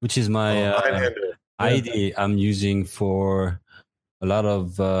 which is my ID I'm using for a lot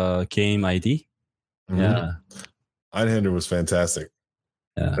of game ID. Mm-hmm. Yeah. Einhander was fantastic.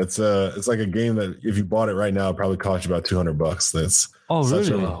 Yeah. It's like a game that if you bought it right now, it probably cost you about $200. That's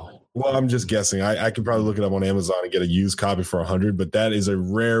really? Well, I'm just guessing. I could probably look it up on Amazon and get a used copy for $100, but that is a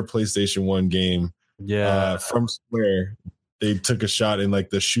rare PlayStation 1 game. Yeah. From Square. They took a shot in like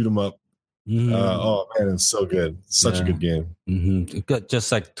the shoot 'em up. Oh man, it's so good. Such a good game. Mm-hmm.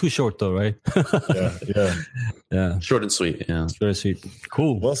 Just like too short though, right? Yeah. Short and sweet. Yeah. It's very sweet.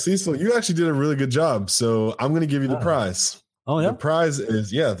 Cool. Well, Cecil, you actually did a really good job. So I'm going to give you the prize. Oh yeah. The prize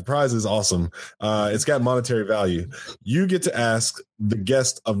is awesome. It's got monetary value. You get to ask the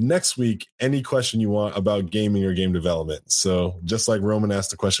guest of next week any question you want about gaming or game development. So just like Roman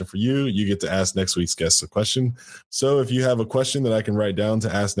asked a question for you, you get to ask next week's guest a question. So if you have a question that I can write down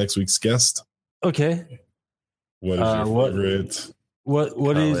to ask next week's guest. Okay. What is your favorite? What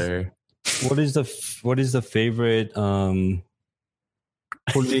is the favorite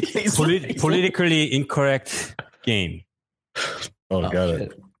politically incorrect game? Oh, got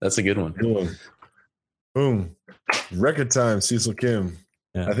it. That's a good one. Boom. Record time, Cecil Kim.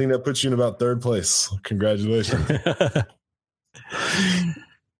 Yeah. I think that puts you in about 3rd place. Congratulations.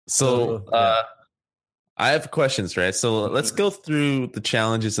 So I have questions, right? So let's go through the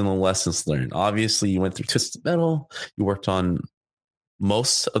challenges and the lessons learned. Obviously, you went through Twisted Metal. You worked on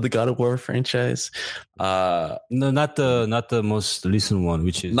most of the God of War franchise. No, not the most recent one,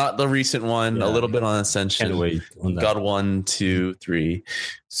 which is not the recent one. A little bit on Ascension. Can't wait on that. God 1, 2, 3.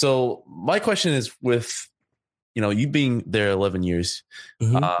 So my question is, with you being there 11 years,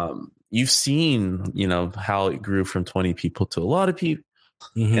 you've seen how it grew from 20 people to a lot of people,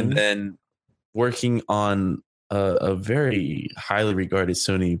 and then working on a very highly regarded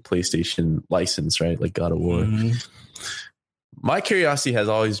Sony PlayStation license, right? Like God of War. My curiosity has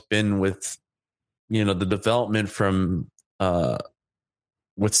always been with, the development from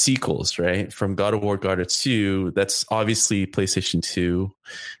with sequels, right? From God of War, God of 2, that's obviously PlayStation 2.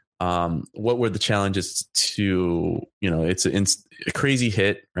 What were the challenges to, it's a crazy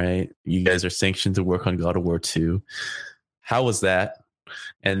hit, right? You guys are sanctioned to work on God of War 2. How was that?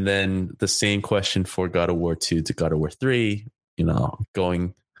 And then the same question for God of War 2 to God of War 3,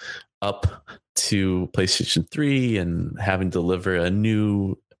 going up to PlayStation 3 and having to deliver a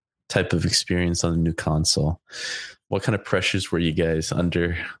new type of experience on a new console. What kind of pressures were you guys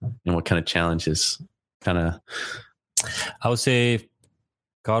under, and what kind of challenges? I would say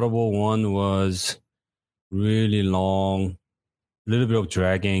God of War 1 was really long, a little bit of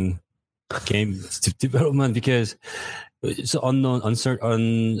dragging game development because it's unknown,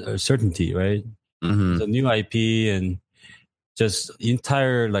 uncertainty, right? It's a new IP, and just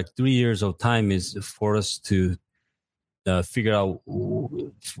entire 3 years of time is for us to figure out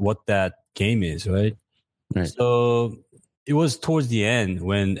what that game is, right? So it was towards the end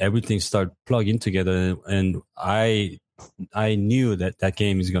when everything started plugging together, and I knew that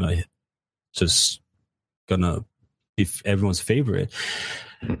game is gonna be everyone's favorite,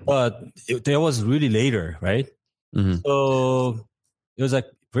 but that was really later, right? So it was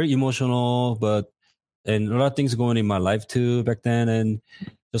very emotional, and a lot of things going in my life too back then, and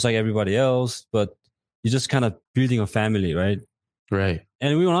just like everybody else, but you're just kind of building a family, right? Right.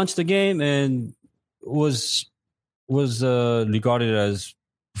 And we launched the game, and was regarded as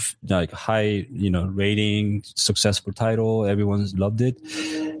high, rating, successful title. Everyone loved it.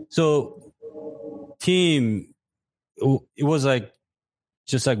 So team, it was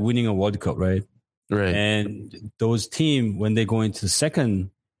just like winning a World Cup, right? Right. And those team, when they go into the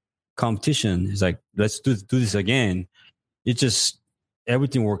second competition, it's let's do this again. It just,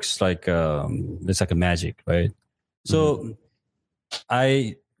 everything works it's like a magic, right? So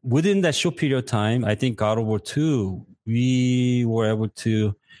within that short period of time, I think God of War 2, we were able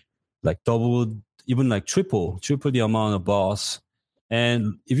to double, even triple the amount of boss.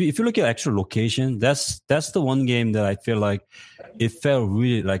 And if you look at actual location, that's the one game that I feel like it felt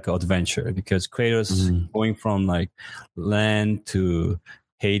really like an adventure, because Kratos going from land to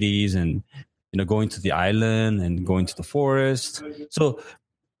Hades, and going to the island and going to the forest. So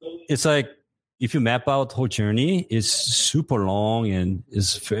it's if you map out the whole journey, it's super long and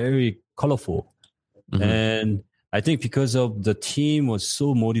it's very colorful. And I think because of the team was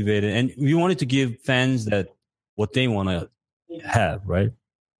so motivated, and we wanted to give fans what they want to have, right?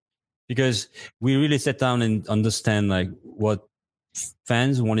 Because we really sat down and understand what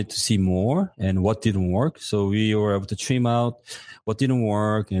fans wanted to see more and what didn't work. So we were able to trim out what didn't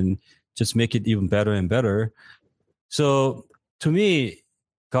work and just make it even better and better. So to me,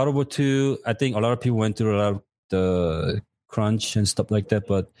 God of War 2, I think a lot of people went through a lot of the crunch and stuff like that,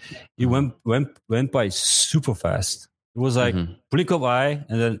 but it went by super fast. It was blink of eye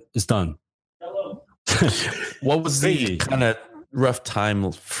and then it's done. What was the kind of rough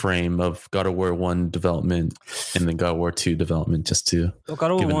time frame of God of War 1 development and then God of War 2 development, just to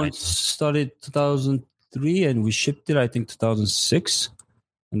God of War 1 started 2003 and we shipped it, I think, 2006.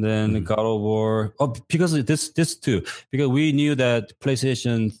 And then God of War, because of this too, because we knew that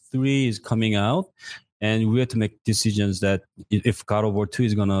PlayStation 3 is coming out, and we had to make decisions that if God of War 2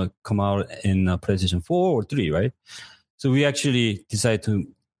 is going to come out in PlayStation 4 or 3, right? So we actually decided to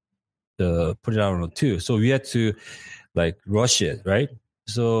put it out on 2. So we had to rush it, right?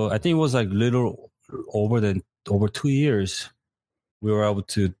 So I think it was little over 2 years we were able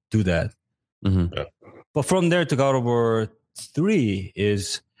to do that. But from there to God of War 3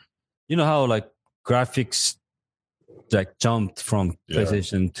 is, how graphics jumped from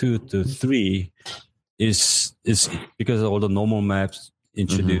PlayStation 2 to 3 is because of all the normal maps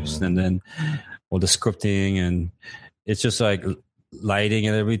introduced, and then all the scripting, and it's just lighting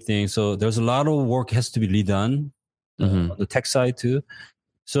and everything. So there's a lot of work has to be redone on the tech side too.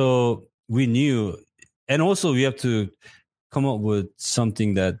 So we knew, and also we have to come up with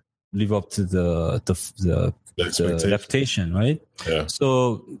something that live up to the expectation, right? Yeah.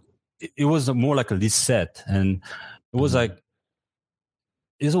 So it was more like a reset, and it was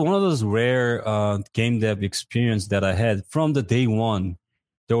it's one of those rare game dev experience that I had from the day one.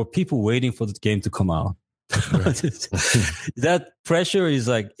 There were people waiting for the game to come out. That pressure is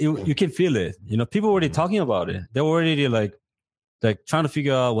like, you can feel it. You know, people were already talking about it. They were already like trying to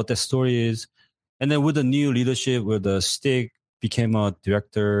figure out what the story is. And then with the new leadership, where the Stick became a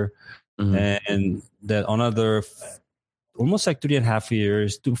director, and that another almost like 3.5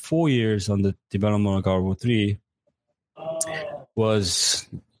 years to 4 years on the development of God of War 3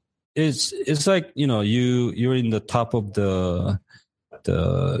 it's like, you know, you're in the top of the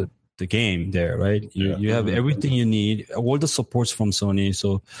game there, right? You have everything you need, all the supports from Sony.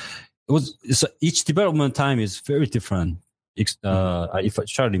 So each development time is very different. If I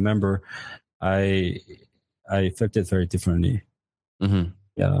try to remember, I felt it very differently.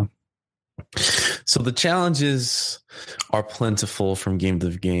 Yeah. So the challenges are plentiful from game to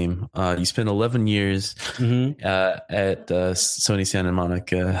game. You spent 11 years at Sony Santa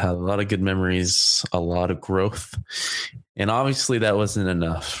Monica, had a lot of good memories, a lot of growth. And obviously that wasn't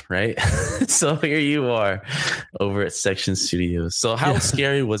enough, right? So here you are over at Section Studios. So how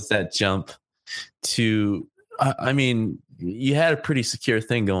scary was that jump to, I mean, you had a pretty secure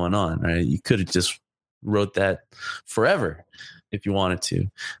thing going on, right? You could have just wrote that forever if you wanted to,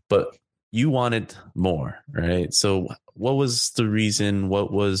 but you wanted more, right? So what was the reason?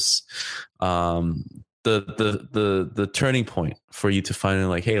 What was the turning point for you to finally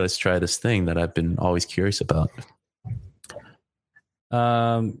like, hey, let's try this thing that I've been always curious about?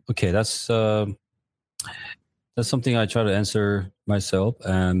 Okay, that's something I try to answer myself,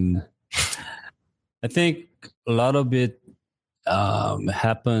 and I think a lot of it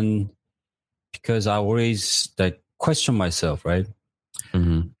happened because I always like question myself, right?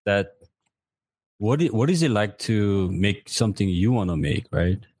 That what is it like to make something you want to make,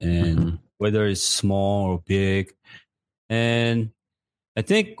 right? And whether it's small or big. And I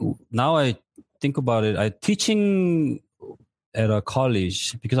think now I think about it, I teaching at a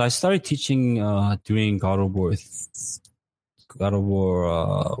college, because I started teaching during God of War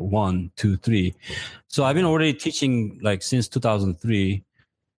 1, 2, 3. So I've been already teaching like since 2003,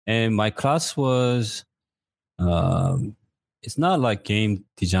 and my class was it's not like game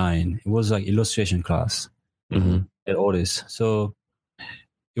design. It was like illustration class at Otis. So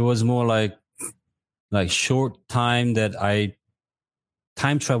it was more like short time that I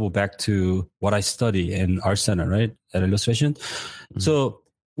time travel back to what I study in Art Center, right? At illustration. So it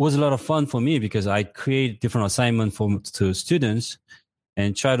was a lot of fun for me because I create different assignments to students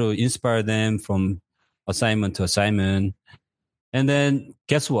and try to inspire them from assignment to assignment. And then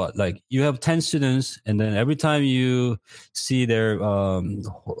guess what? Like you have 10 students, and then every time you see their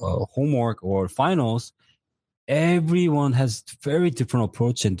homework or finals, everyone has very different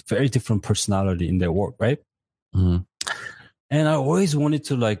approach and very different personality in their work, right? And I always wanted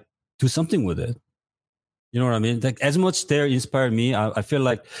to like do something with it. You know what I mean? Like as much they inspired me, I feel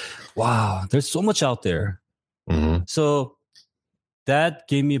like, wow, there's so much out there. So that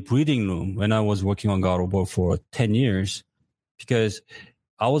gave me a breathing room when I was working on God of War for 10 years. Because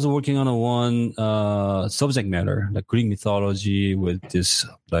I was working on one subject matter, like Greek mythology with this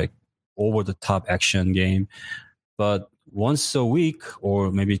like over-the-top action game. But once a week,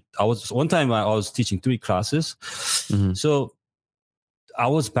 or maybe one time I was teaching 3 classes. So I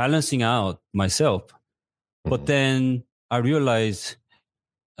was balancing out myself. But then I realized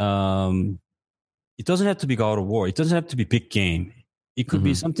it doesn't have to be God of War. It doesn't have to be big game. It could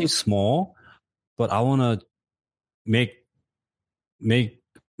be something small, but I want to make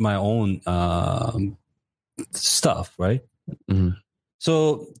my own stuff, right?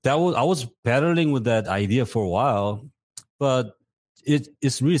 So I was battling with that idea for a while, but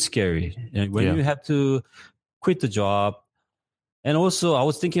it's really scary. And when you have to quit the job, and also I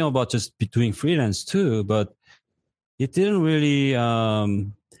was thinking about just doing freelance too, but it didn't really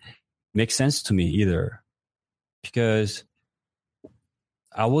make sense to me either, because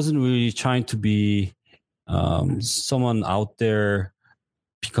I wasn't really trying to be someone out there,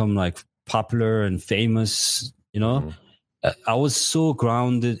 become like popular and famous, you know. I was so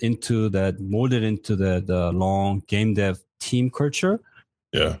grounded into that, molded into that long game dev team culture.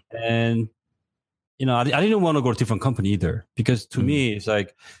 Yeah. And, you know, I didn't want to go to a different company either, because to me, it's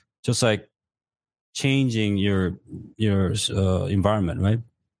like, just like changing your environment, right?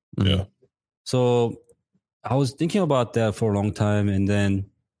 Yeah. So I was thinking about that for a long time. And then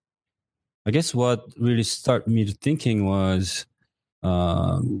I guess what really started me to thinking was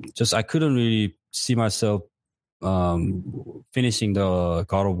just I couldn't really see myself finishing the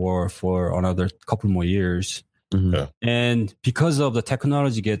God of War for another couple more years. And because of the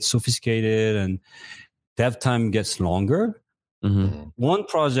technology gets sophisticated and dev time gets longer, One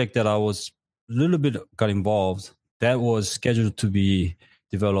project that I was a little bit got involved, that was scheduled to be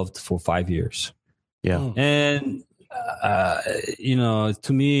developed for 5 years. Yeah. And,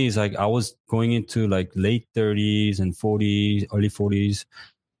 to me, it's like I was going into like late 30s and 40s, early 40s.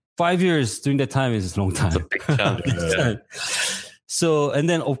 5 years during that time is a long time. It's a big chunk. So, and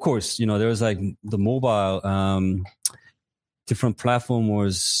then of course, there was like the mobile, different platform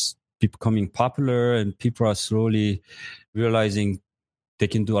was becoming popular, and people are slowly realizing they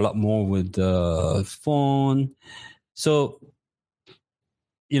can do a lot more with the phone. So,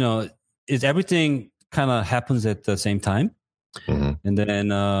 it's everything kind of happens at the same time. And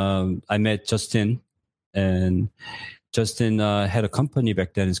then I met Justin, and Justin had a company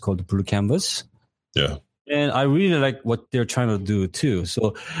back then. It's called Blue Canvas. Yeah. And I really like what they're trying to do too.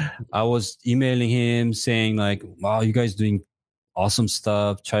 So I was emailing him saying like, wow, you guys doing awesome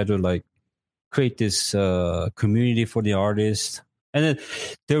stuff. Try to like create this community for the artists. And then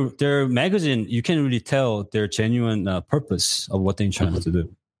their magazine, you can really tell their genuine purpose of what they're trying to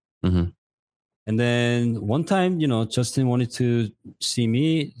do. And then one time, Justin wanted to see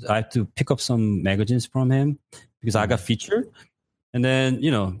me. I had to pick up some magazines from him because I got featured. And then,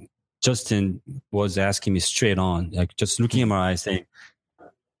 Justin was asking me straight on, like just looking in my eyes saying,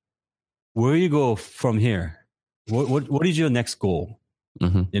 where you go from here? What is your next goal? You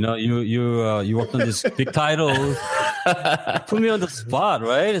worked on this big title. Put me on the spot,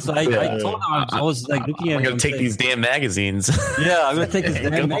 right? So I told him, I was like looking at him. I'm going to take these damn magazines. Yeah, I'm going to take these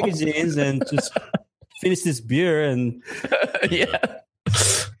damn magazines and just finish this beer. And yeah.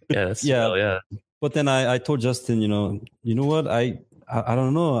 But then I told Justin, you know what? I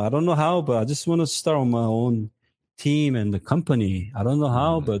don't know. I don't know how, but I just want to start on my own team and the company. I don't know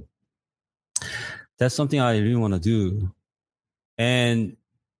how, but that's something I really want to do. And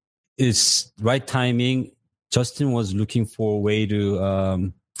it's right timing. Justin was looking for a way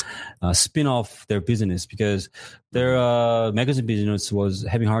to spin off their business because their magazine business was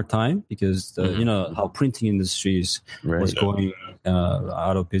having a hard time because how printing industries was going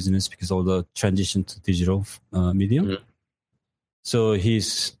out of business because of the transition to digital medium. So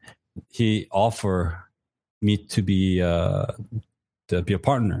he offered me to be a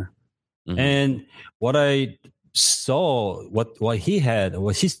partner, and what I saw, what he had,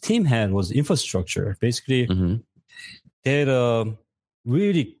 what his team had was infrastructure. Basically, they had a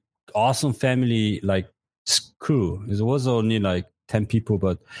really awesome family like crew. It was only like 10 people,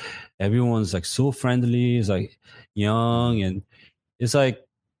 but everyone's like so friendly. It's like young, and it's like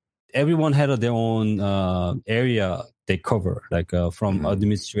everyone had their own area they cover, like from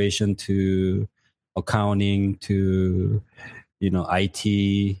administration to accounting to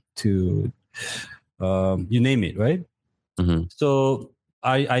IT to you name it, right? So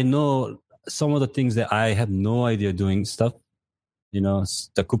I know some of the things that I have no idea doing stuff,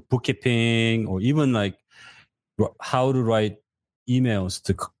 the bookkeeping or even like how to write emails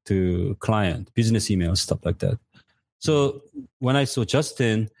to client, business emails, stuff like that. So when I saw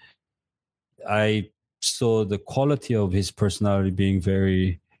Justin, I saw the quality of his personality being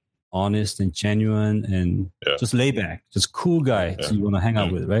very honest and genuine and just laid back, just cool guy you want to hang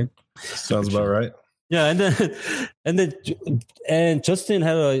out with, right? Sounds about right. Yeah, and Justin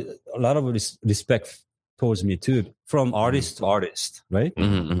had a lot of respect towards me too, from artist to artist, right?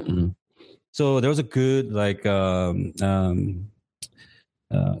 So there was a good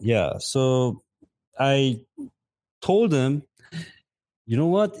So I told him, you know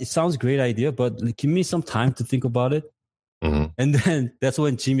what? It sounds a great idea, but give me some time to think about it. And then that's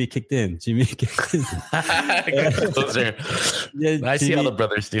when Jimmy kicked in. I see how the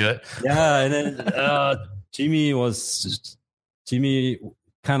brothers do it. Yeah, and then Jimmy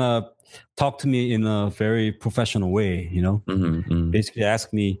kind of talked to me in a very professional way, basically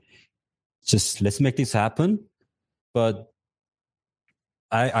asked me, just let's make this happen. But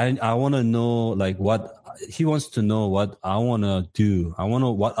I want to know like what he wants to know, what I want to do.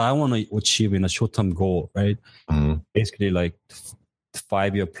 What I want to achieve in a short-term goal, right? Basically like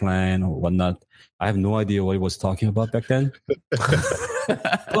 5-year plan or whatnot. I have no idea what he was talking about back then.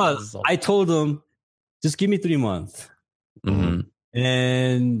 But I told him, just give me 3 months.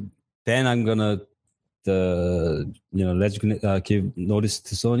 And then I'm going to, give notice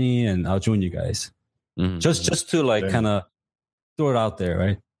to Sony and I'll join you guys. Just to like kind of throw it out there,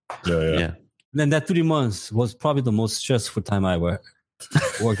 right? Yeah. And then that 3 months was probably the most stressful time I worked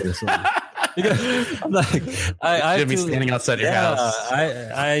at Sony. Because I'm like, I should be standing outside your house.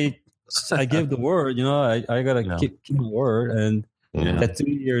 I gave the word, I gotta keep my word, and that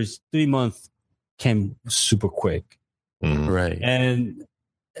 3 months came super quick, right? And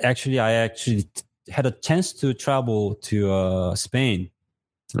I had a chance to travel to Spain.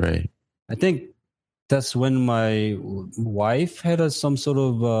 Right. I think that's when my wife had some sort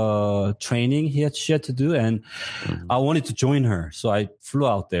of training she had to do, and I wanted to join her, so I flew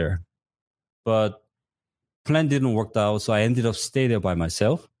out there. But plan didn't work out, so I ended up staying there by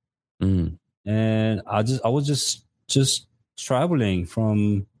myself. And I was just traveling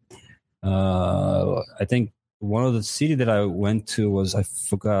from. I think one of the city that I went to was, I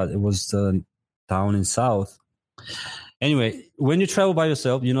forgot, it was down in south. Anyway, when you travel by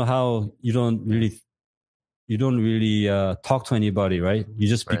yourself, you know how you don't really talk to anybody, right? You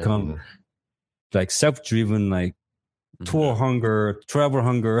just become like self-driven, like travel hunger.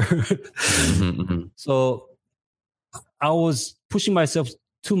 So I was pushing myself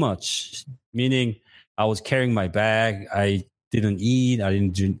too much, meaning I was carrying my bag. I didn't eat. I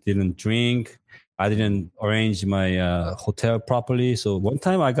didn't drink. I didn't arrange my hotel properly. So one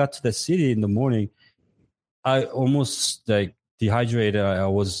time I got to the city in the morning, I almost like dehydrated. I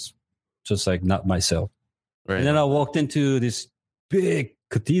was just like not myself. Right. And then I walked into this big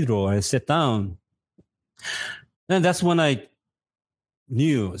cathedral and I sat down. And that's when I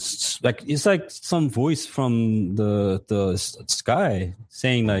knew, it's like some voice from the sky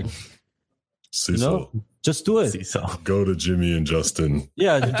saying like, Cecil, just do it. Cecil. Go to Jimmy and Justin.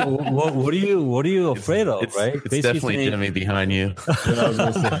 Yeah. What are you afraid of? Right? It's definitely saying, Jimmy behind you.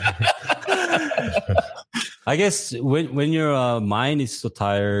 I guess when your mind is so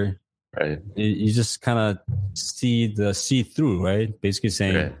tired, right, you just kind of see through, right? Basically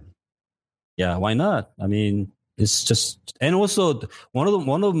saying, yeah, why not? I mean, it's just, and also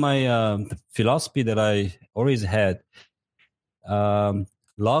one of my philosophy that I always had,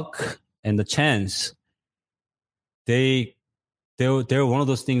 luck and the chance, they're one of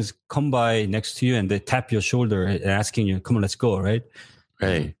those things come by next to you and they tap your shoulder and asking you, come on, let's go, right?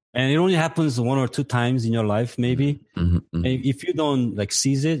 Right. And it only happens 1 or 2 times in your life, maybe. And if you don't like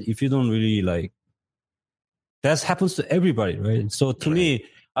seize it, if you don't really like, that happens to everybody, right? So to me,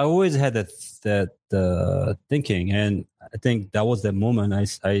 I always had that thinking, and I think that was the moment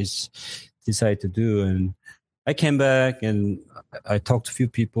I decided to do. And I came back and I talked to a few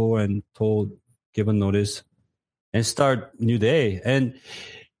people and given notice and start new day. And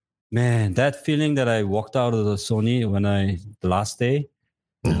man, that feeling that I walked out of the Sony the last day,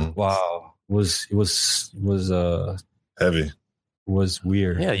 wow, was heavy. Was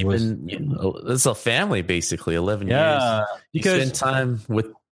weird. Yeah, it's a family basically. 11 years. Because you spend time with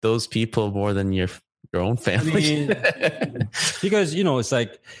those people more than your own family. I mean, because it's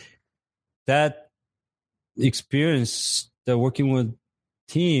like that experience, the working with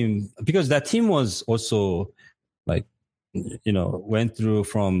team, because that team was also like went through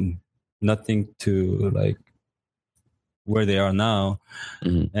from nothing to like where they are now,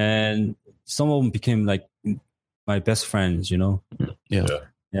 and some of them became like my best friends, Yeah,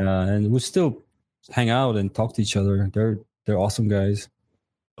 and we still hang out and talk to each other. They're awesome guys.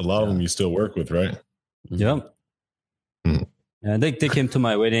 A lot of them you still work with, right? Yeah. And they came to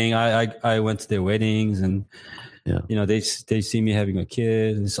my wedding. I went to their weddings, and they see me having a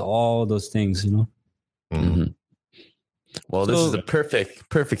kid. It's all those things, Well, this is a perfect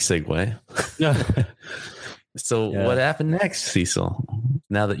segue. Yeah. So what happened next, Cecil?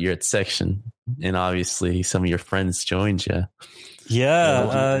 Now that you're at Section, and obviously some of your friends joined you. Yeah.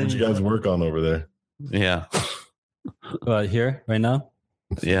 What did you guys work on over there? Yeah. Here, right now?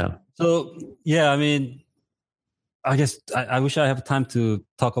 Yeah. So, I mean, I guess I wish I have time to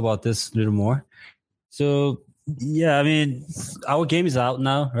talk about this a little more. So, I mean, our game is out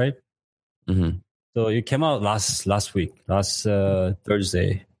now, right? So it came out last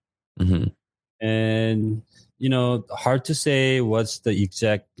Thursday. And, hard to say what's the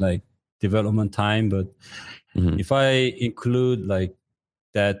exact like development time, but if I include like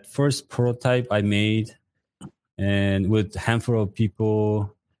that first prototype I made and with a handful of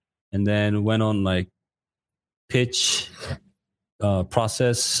people, and then went on like pitch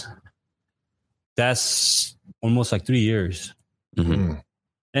process, that's almost like 3 years.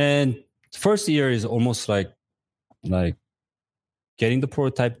 And first year is almost like getting the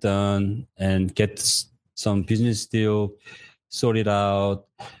prototype done and get some business deal sorted out,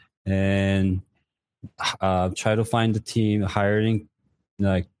 and try to find the team, hiring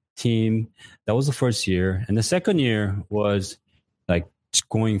like team. That was the first year. And the second year was like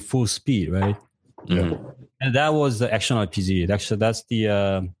going full speed, right? Yeah. And that was the Action RPG. Actually, that's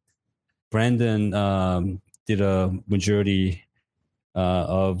the Brandon did a majority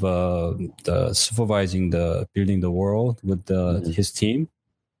of the supervising the building the world with his team.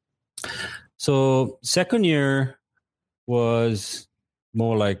 So second year was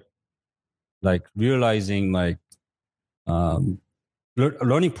more like like realizing like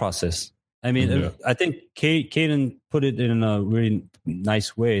learning process. I mean, I think Caden put it in a really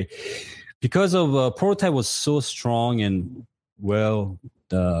nice way because of prototype was so strong and well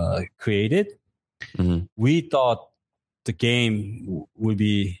created. Mm-hmm. We thought the game would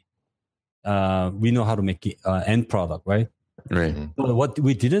be we know how to make it, end product, right? Right. But what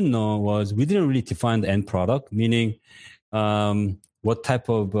we didn't know was we didn't really define the end product, meaning what type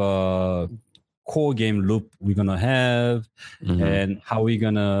of core game loop we're gonna have, and how we're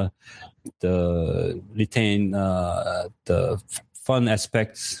gonna retain the fun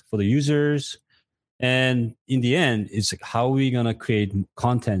aspects for the users. And in the end, it's how we're gonna create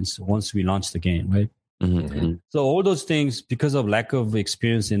contents once we launch the game, right? Mm-hmm. So all those things, because of lack of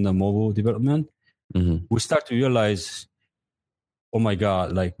experience in the mobile development, we start to realize, oh my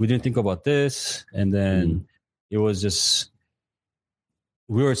God, like we didn't think about this. And then it was just,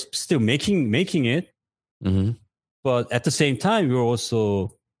 we were still making it. But at the same time, we were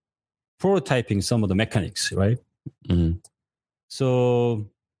also prototyping some of the mechanics, right? So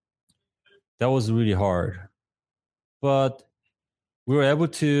that was really hard. But we were able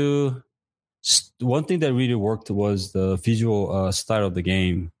to, one thing that really worked was the visual style of the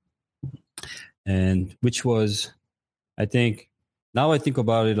game. And which was, I think, now I think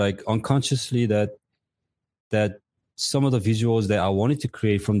about it like unconsciously that some of the visuals that I wanted to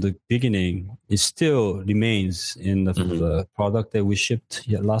create from the beginning, it still remains in the product that we shipped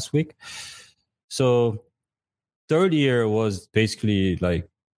last week. So third year was basically like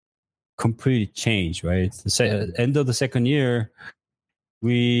complete change, right? The end of the second year,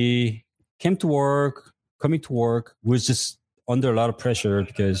 we coming to work was just under a lot of pressure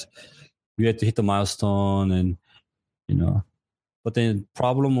because we had to hit the milestone and, you know, but the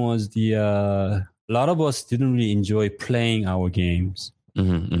problem was a lot of us didn't really enjoy playing our games.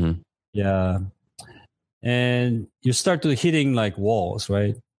 Yeah. And you start to hitting like walls,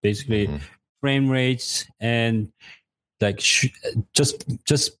 right? Basically frame rates and like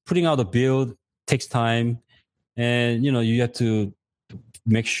just putting out a build takes time. And, you know, you have to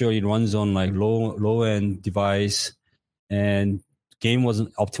make sure it runs on like low end device and game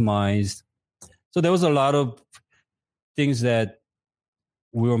wasn't optimized. So there was a lot of things that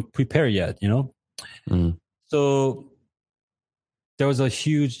we weren't prepared yet, you know? So there was a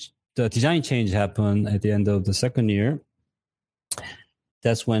huge design change happened at the end of the second year.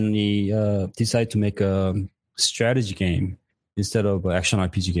 That's when we decided to make a strategy game instead of an action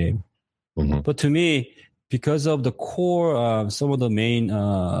RPG game. But to me, because of the core, some of the main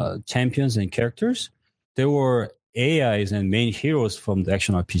champions and characters, they were AIs and main heroes from the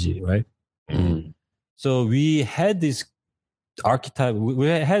action RPG, right? So we had this archetype, we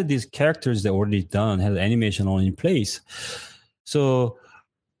had these characters that already done, had animation all in place. So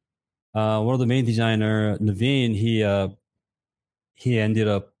one of the main designer, Naveen, he ended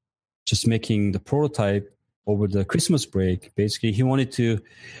up just making the prototype over the Christmas break. Basically, he wanted to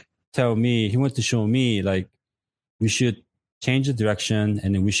show me like we should change the direction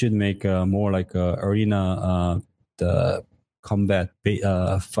and then we should make more like a arena the combat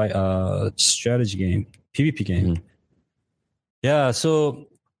fight strategy game, PvP game. Yeah, so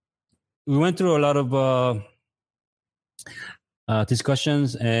we went through a lot of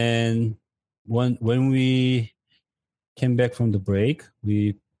discussions, and when we came back from the break,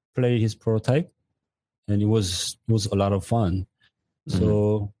 we played his prototype, and it was a lot of fun.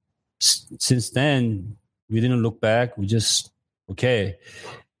 So since then, we didn't look back. We just we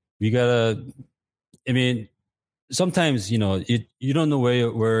gotta. I mean, sometimes you know you don't know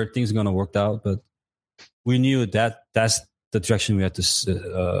where things are gonna work out, but we knew that that's the direction we had to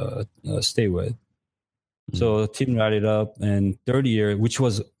stay with. So the team rallied up, and third year, which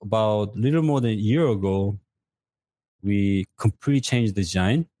was about a little more than a year ago, we completely changed the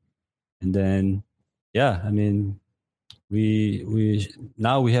design. And then, yeah, I mean, we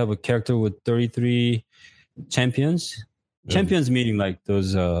now we have a character with 33 champions. Champions meaning like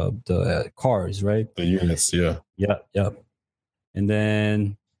those the cars, right? The units, yeah. And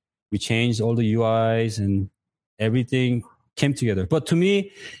then we changed all the UIs and everything came together. But to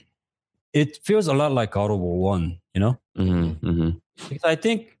me, it feels a lot like God of War 1, you know? Because I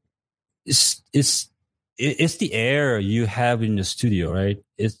think it's the air you have in the studio, right?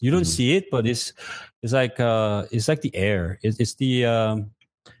 You don't see it, but it's like the air.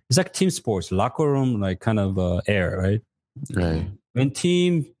 It's like team sports, locker room, like kind of air, right? Right. When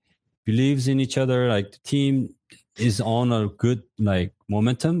team believes in each other, like the team is on a good like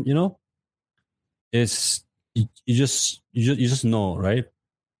momentum, you know? It's you just know, right?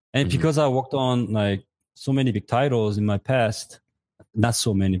 And because I worked on like so many big titles in my past, not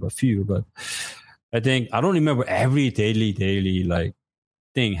so many, but few. But I think I don't remember every daily like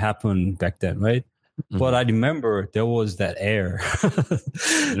thing happened back then, right? Mm-hmm. But I remember there was that air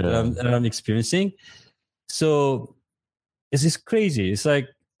that I'm experiencing. So it's just crazy. It's like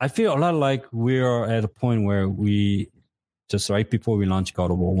I feel a lot like we are at a point where we just right before we launch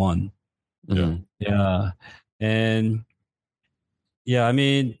God of War 1. Yeah. And yeah, I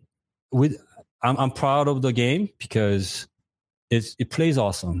mean, I'm proud of the game because it plays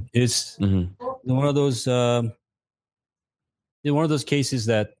awesome. It's one of those cases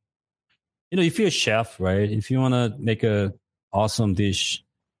that, you know, if you're a chef, right? If you want to make a awesome dish,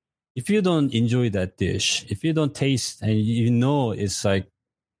 if you don't enjoy that dish, if you don't taste and you know it's like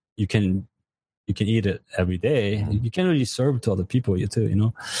you can eat it every day, you can't really serve to other people too, you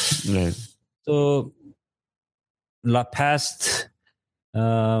know. Right. So past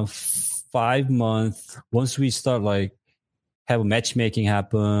 5 months, once we start like have matchmaking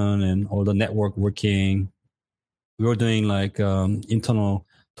happen and all the network working, we were doing like internal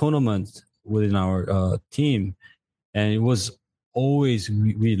tournaments within our team, and it was always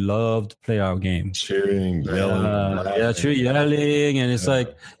we loved to play our game, cheering, yelling, yelling, and it's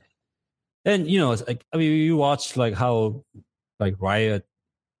like, and you know, it's like, I mean, you watch like how like Riot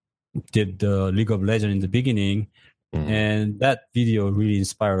did the League of Legends in the beginning, and that video really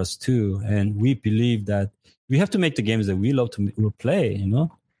inspired us too. And we believe that we have to make the games that we love to play, you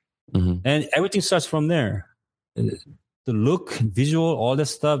know, and everything starts from there. The look, visual, all that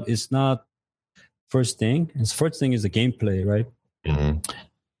stuff is not first thing. His first thing is the gameplay, right?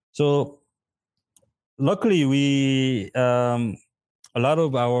 So luckily we a lot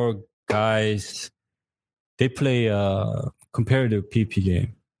of our guys, they play competitive PvP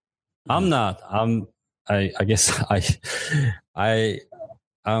game. I'm not. I guess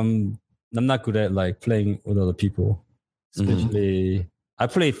I'm not good at like playing with other people. Especially I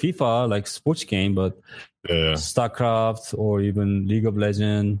play FIFA, like sports game, but StarCraft or even League of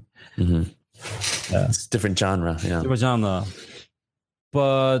Legends. It's different genre. Yeah. Different genre.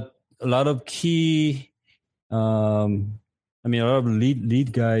 But a lot of key, a lot of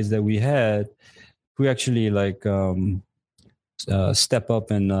lead guys that we had who actually like step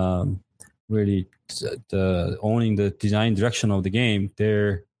up and really owning the design direction of the game.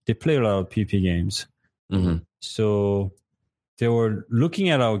 They play a lot of PvP games. So they were looking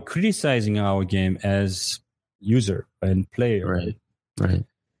at criticizing our game as user and player. Right.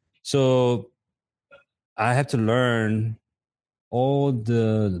 So I have to learn all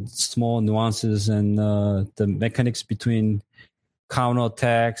the small nuances and the mechanics between counter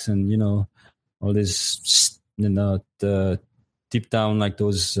attacks and, you know, all this, you know, the deep down, like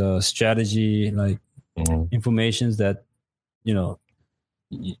those strategy, like informations that, you know,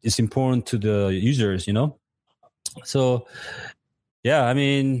 it's important to the users, you know? So, yeah, I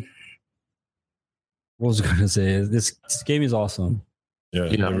mean, what was I going to say? This game is awesome. Yeah,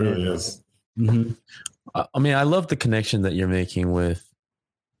 it really is. I mean, I love the connection that you're making with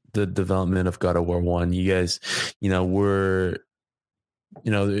the development of God of War 1. You guys, you know,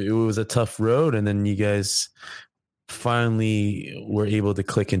 it was a tough road, and then you guys finally were able to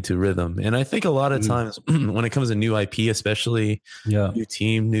click into rhythm. And I think a lot of times when it comes to new IP, especially new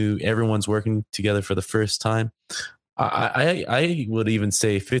team, everyone's working together for the first time. I would even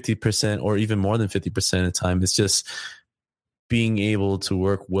say 50% or even more than 50% of the time, it's just being able to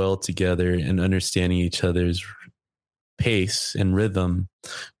work well together and understanding each other's pace and rhythm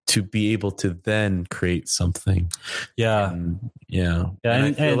to be able to then create something. And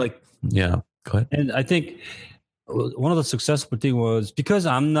I feel like, go ahead. And I think one of the successful thing was because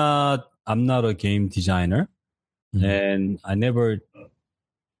I'm not a game designer, and I never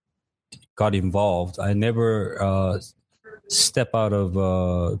got involved. I never step out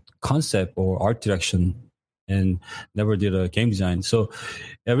of concept or art direction, and never did a game design. So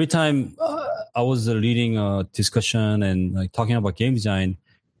every time I was leading a discussion and like talking about game design,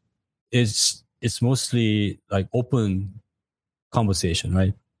 it's mostly like open conversation,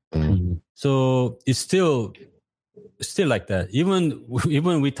 right? So it's still like that. Even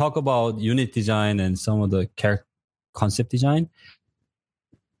we talk about unit design and some of the character concept design,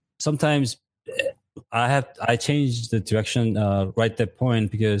 sometimes I change the direction right at that point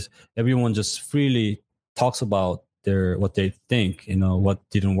because everyone just freely talks about what they think, you know, what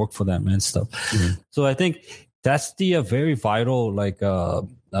didn't work for them and stuff. So I think that's the very vital, like the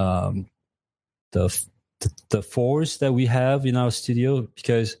force that we have in our studio,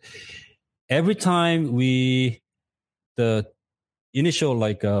 because every time the initial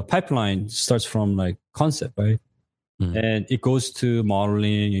like pipeline starts from like concept, right? And it goes to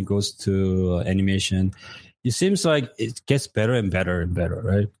modeling, it goes to animation, it seems like it gets better and better and better,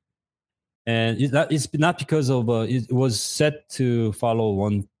 right? And it's not because of it was set to follow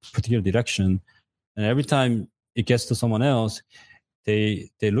one particular direction, and every time it gets to someone else, they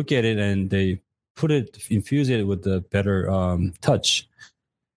look at it and they infuse it with a better touch.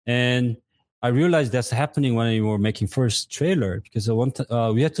 And I realized that's happening when we were making first trailer, because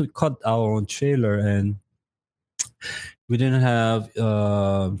we had to cut our own trailer and we didn't have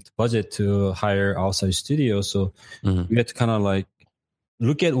the budget to hire outside studio. So we had to kind of like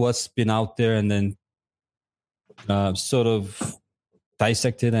look at what's been out there and then sort of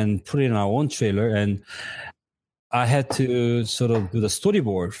dissect it and put it in our own trailer. And I had to sort of do the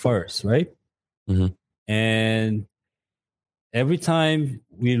storyboard first, right? And every time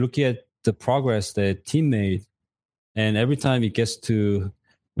we look at the progress that team made, and every time it gets to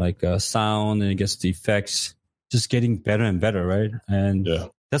like sound and it gets to effects, just getting better and better, right? And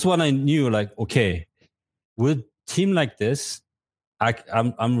that's when I knew, like, okay, with team like this,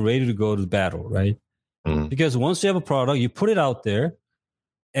 I'm ready to go to battle, right? Because once you have a product, you put it out there,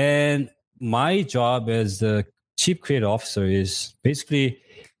 and my job as the chief creative officer is basically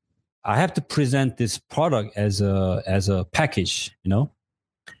I have to present this product as a package, you know,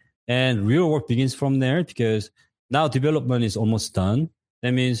 and real work begins from there, because now development is almost done.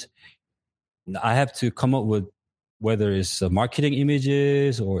 That means I have to come up with whether it's marketing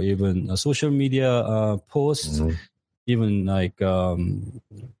images or even a social media posts, even like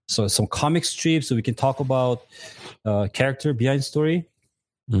so some comic strips, so we can talk about character behind story.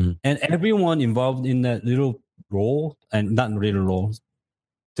 And everyone involved in that little role, and not little role,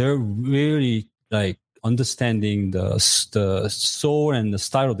 they're really like understanding the soul and the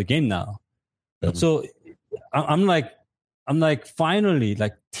style of the game now. So I'm like finally,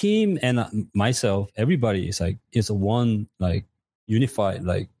 like team and myself, everybody is one like unified,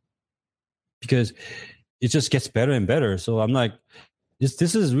 like, because it just gets better and better. So I'm like,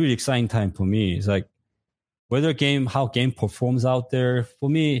 this is really exciting time for me. It's like how game performs out there. For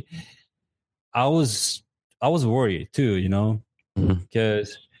me, I was worried too, you know,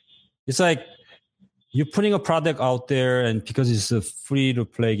 because it's like you're putting a product out there, and because it's a free to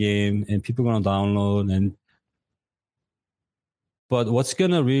play game and people are gonna download, but what's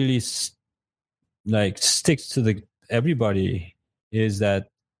gonna really like stick to everybody is that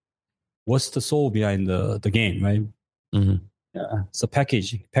what's the soul behind the game, right? Yeah, it's a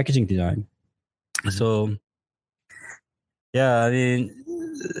packaging design. So yeah, I mean,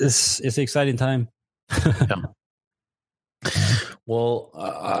 it's an exciting time. Well,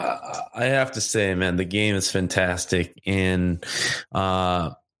 I have to say, man, the game is fantastic, and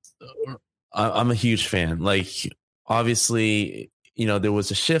I'm a huge fan. Like, obviously, you know, there was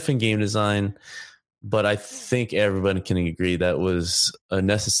a shift in game design, but I think everybody can agree that was a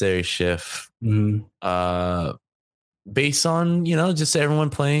necessary shift. Based on, you know, just everyone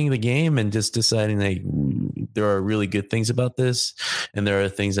playing the game and just deciding like there are really good things about this and there are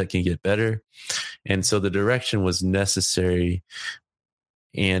things that can get better. And so the direction was necessary.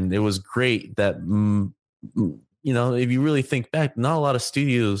 And it was great that, you know, if you really think back, not a lot of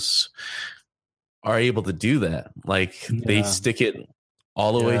studios are able to do that. Like they stick it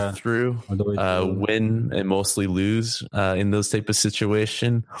all the way through, win and mostly lose in those type of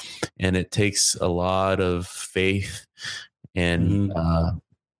situation. And it takes a lot of faith and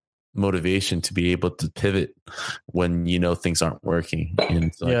motivation to be able to pivot when, you know, things aren't working.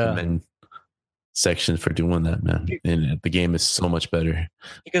 And so I commend Section for doing that, man. And the game is so much better.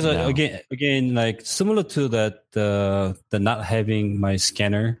 Because again, like similar to that, the not having my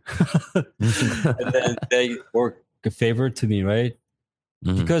scanner, and then they work a favor to me, right?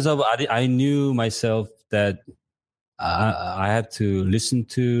 Because I knew myself that I have to listen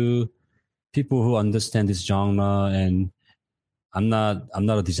to people who understand this genre, and I'm not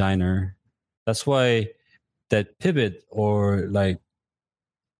a designer. That's why that pivot, or like,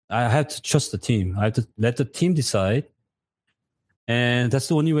 I have to trust the team. I have to let the team decide, and that's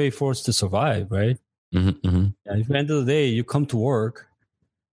the only way for us to survive, right? If at the end of the day you come to work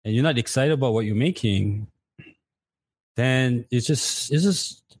and you're not excited about what you're making, then it's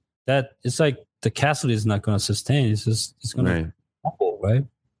just that it's like the castle is not going to sustain. It's going to crumble, right?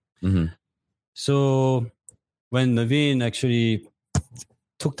 So when Naveen actually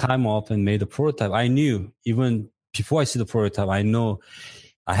took time off and made the prototype, I knew, even before I see the prototype, I know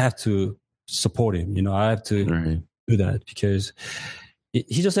I have to support him. You know, I have to do that, because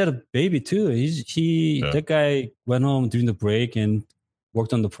he just had a baby too. That guy went home during the break and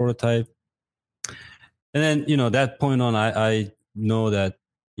worked on the prototype. And then, you know, that point on, I know that,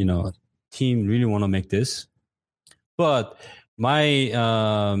 you know, team really want to make this. But my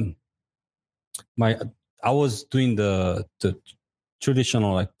I was doing the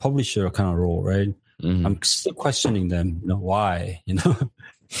traditional like publisher kind of role, right? I'm still questioning them, why,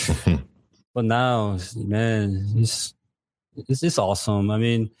 But now, man, it's awesome. I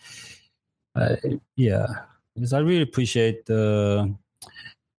mean, yeah, because I really appreciate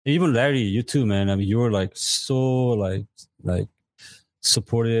even Larry, you too, man. I mean, you were like so like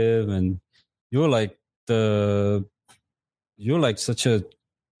supportive, and you're like you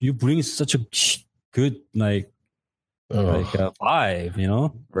bring such a good vibe,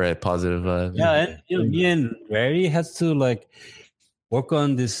 Right, positive vibe. Yeah, and me and Larry has to like work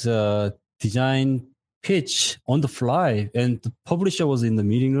on this design pitch on the fly, and the publisher was in the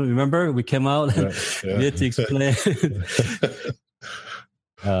meeting room. Remember, we came out and we had to explain.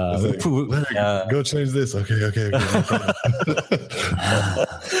 Go change this. Okay.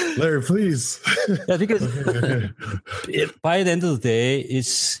 Larry, please. Yeah, because by the end of the day,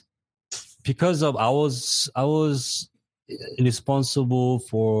 it's because of I was responsible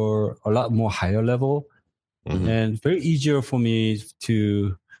for a lot more higher level, and very easier for me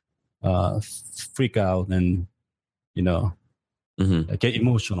to freak out and get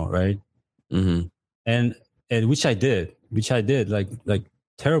emotional, right? And which I did like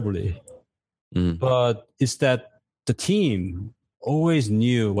terribly. But it's that the team always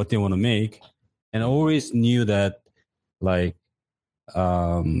knew what they want to make, and always knew that like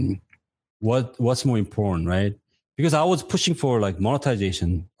what's more important, right? Because I was pushing for like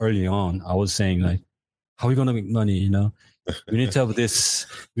monetization early on. I was saying like, how are we gonna make money? We need to have this.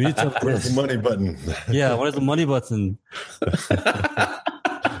 We need to have Where's the money button? Yeah, what is the money button?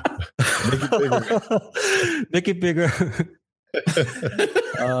 Make it bigger.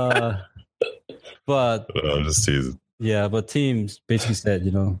 But I'm just teasing. Yeah, but teams basically said,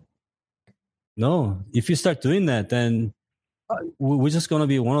 no, if you start doing that, then we're just gonna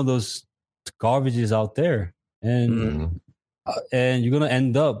be one of those garbages out there, and you're gonna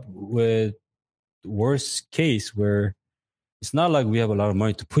end up with worst case where it's not like we have a lot of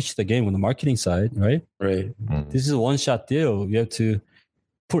money to push the game on the marketing side, right? Right. This is a one-shot deal. You have to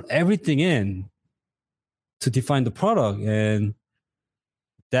put everything in to define the product, and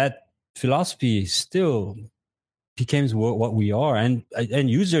that philosophy still becomes what we are. And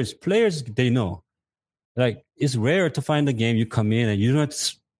users, players, they know. Like, it's rare to find a game you come in and you don't have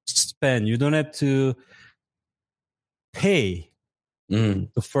to spend, you don't have to pay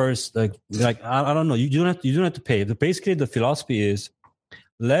the first I don't know. You don't have to pay. Basically, the philosophy is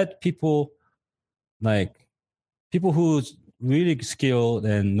let people who's really skilled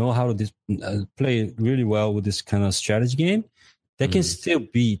and know how to play really well with this kind of strategy game, they can still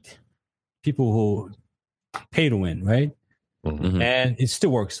beat people who pay to win, right? And it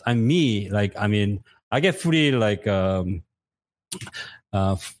still works. I get free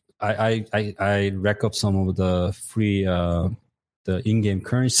I rack up some of the free the in-game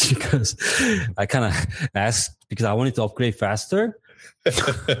currency because I kind of asked because I wanted to upgrade faster.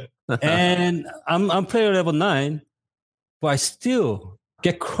 And I'm player level 9, but I still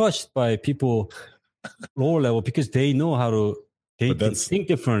get crushed by people lower level because they know how to they think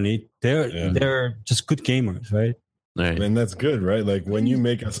differently. They're just good gamers, right? Right. And that's good, right? Like when you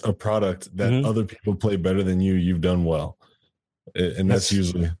make a product that other people play better than you, you've done well. And that's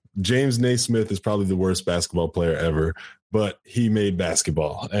usually James Naismith is probably the worst basketball player ever, but he made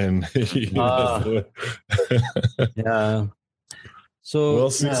basketball and yeah. So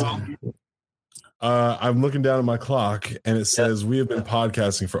I'm looking down at my clock and it says we have been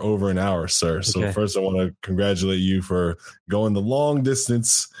podcasting for over an hour, sir. So first I want to congratulate you for going the long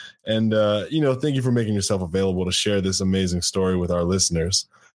distance and, thank you for making yourself available to share this amazing story with our listeners.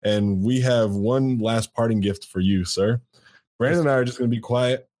 And we have one last parting gift for you, sir. Brandon and I are just going to be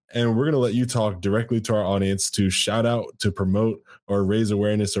quiet and we're going to let you talk directly to our audience to shout out, to promote or raise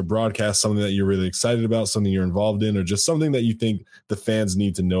awareness or broadcast something that you're really excited about, something you're involved in, or just something that you think the fans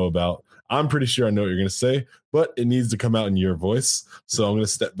need to know about. I'm pretty sure I know what you're going to say, but it needs to come out in your voice. So I'm going to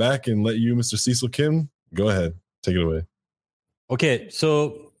step back and let you, Mr. Cecil Kim, go ahead. Take it away. Okay.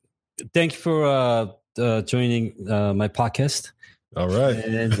 So thank you for joining my podcast. All right.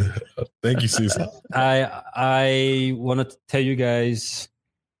 And thank you, Cecil. I want to tell you guys,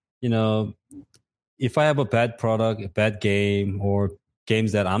 if I have a bad product, a bad game, or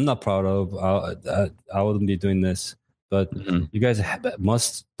games that I'm not proud of, I wouldn't be doing this. But you guys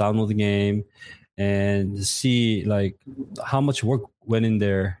must download the game and see like how much work went in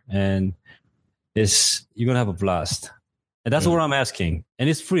there, and you're gonna have a blast. And that's what I'm asking. And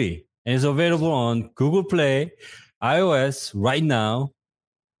it's free and it's available on Google Play, iOS right now.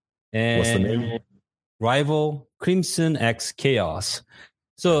 And what's the name? Rival Crimson X Chaos.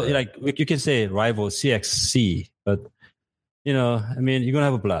 So like you can say rival CXC, but you know, I mean, you're gonna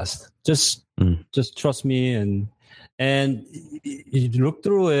have a blast. Just trust me, and you look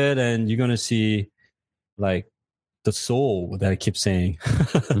through it, and you're gonna see like the soul that I keep saying.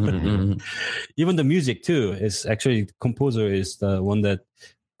 Even the music too is actually composer is the one that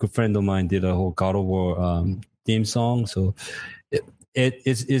good friend of mine did a whole God of War theme song. So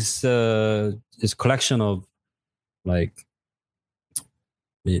it's a collection of like,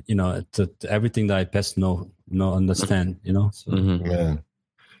 you know, everything that I best know understand, you know. So. Man.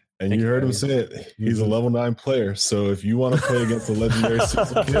 And you heard him say it. He's a level 9 player. So if you want to play against the legendary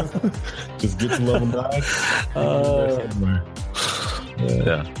Cecil Kim, just get to level 9.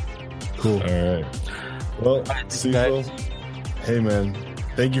 Yeah. Cool. All right. Well, Cecil, hey man,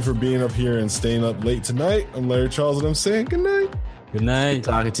 thank you for being up here and staying up late tonight. I'm Larry Charles, and I'm saying good night. Good night.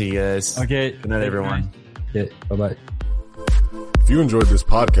 Talking to you guys. Okay. Good night, everyone. Yeah. Bye-bye. If you enjoyed this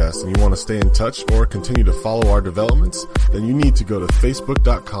podcast and you want to stay in touch or continue to follow our developments, then you need to go to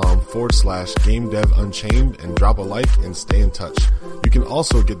facebook.com/GameDevUnchained and drop a like and stay in touch. You can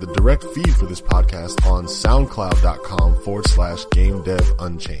also get the direct feed for this podcast on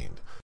soundcloud.com/GameDevUnchained.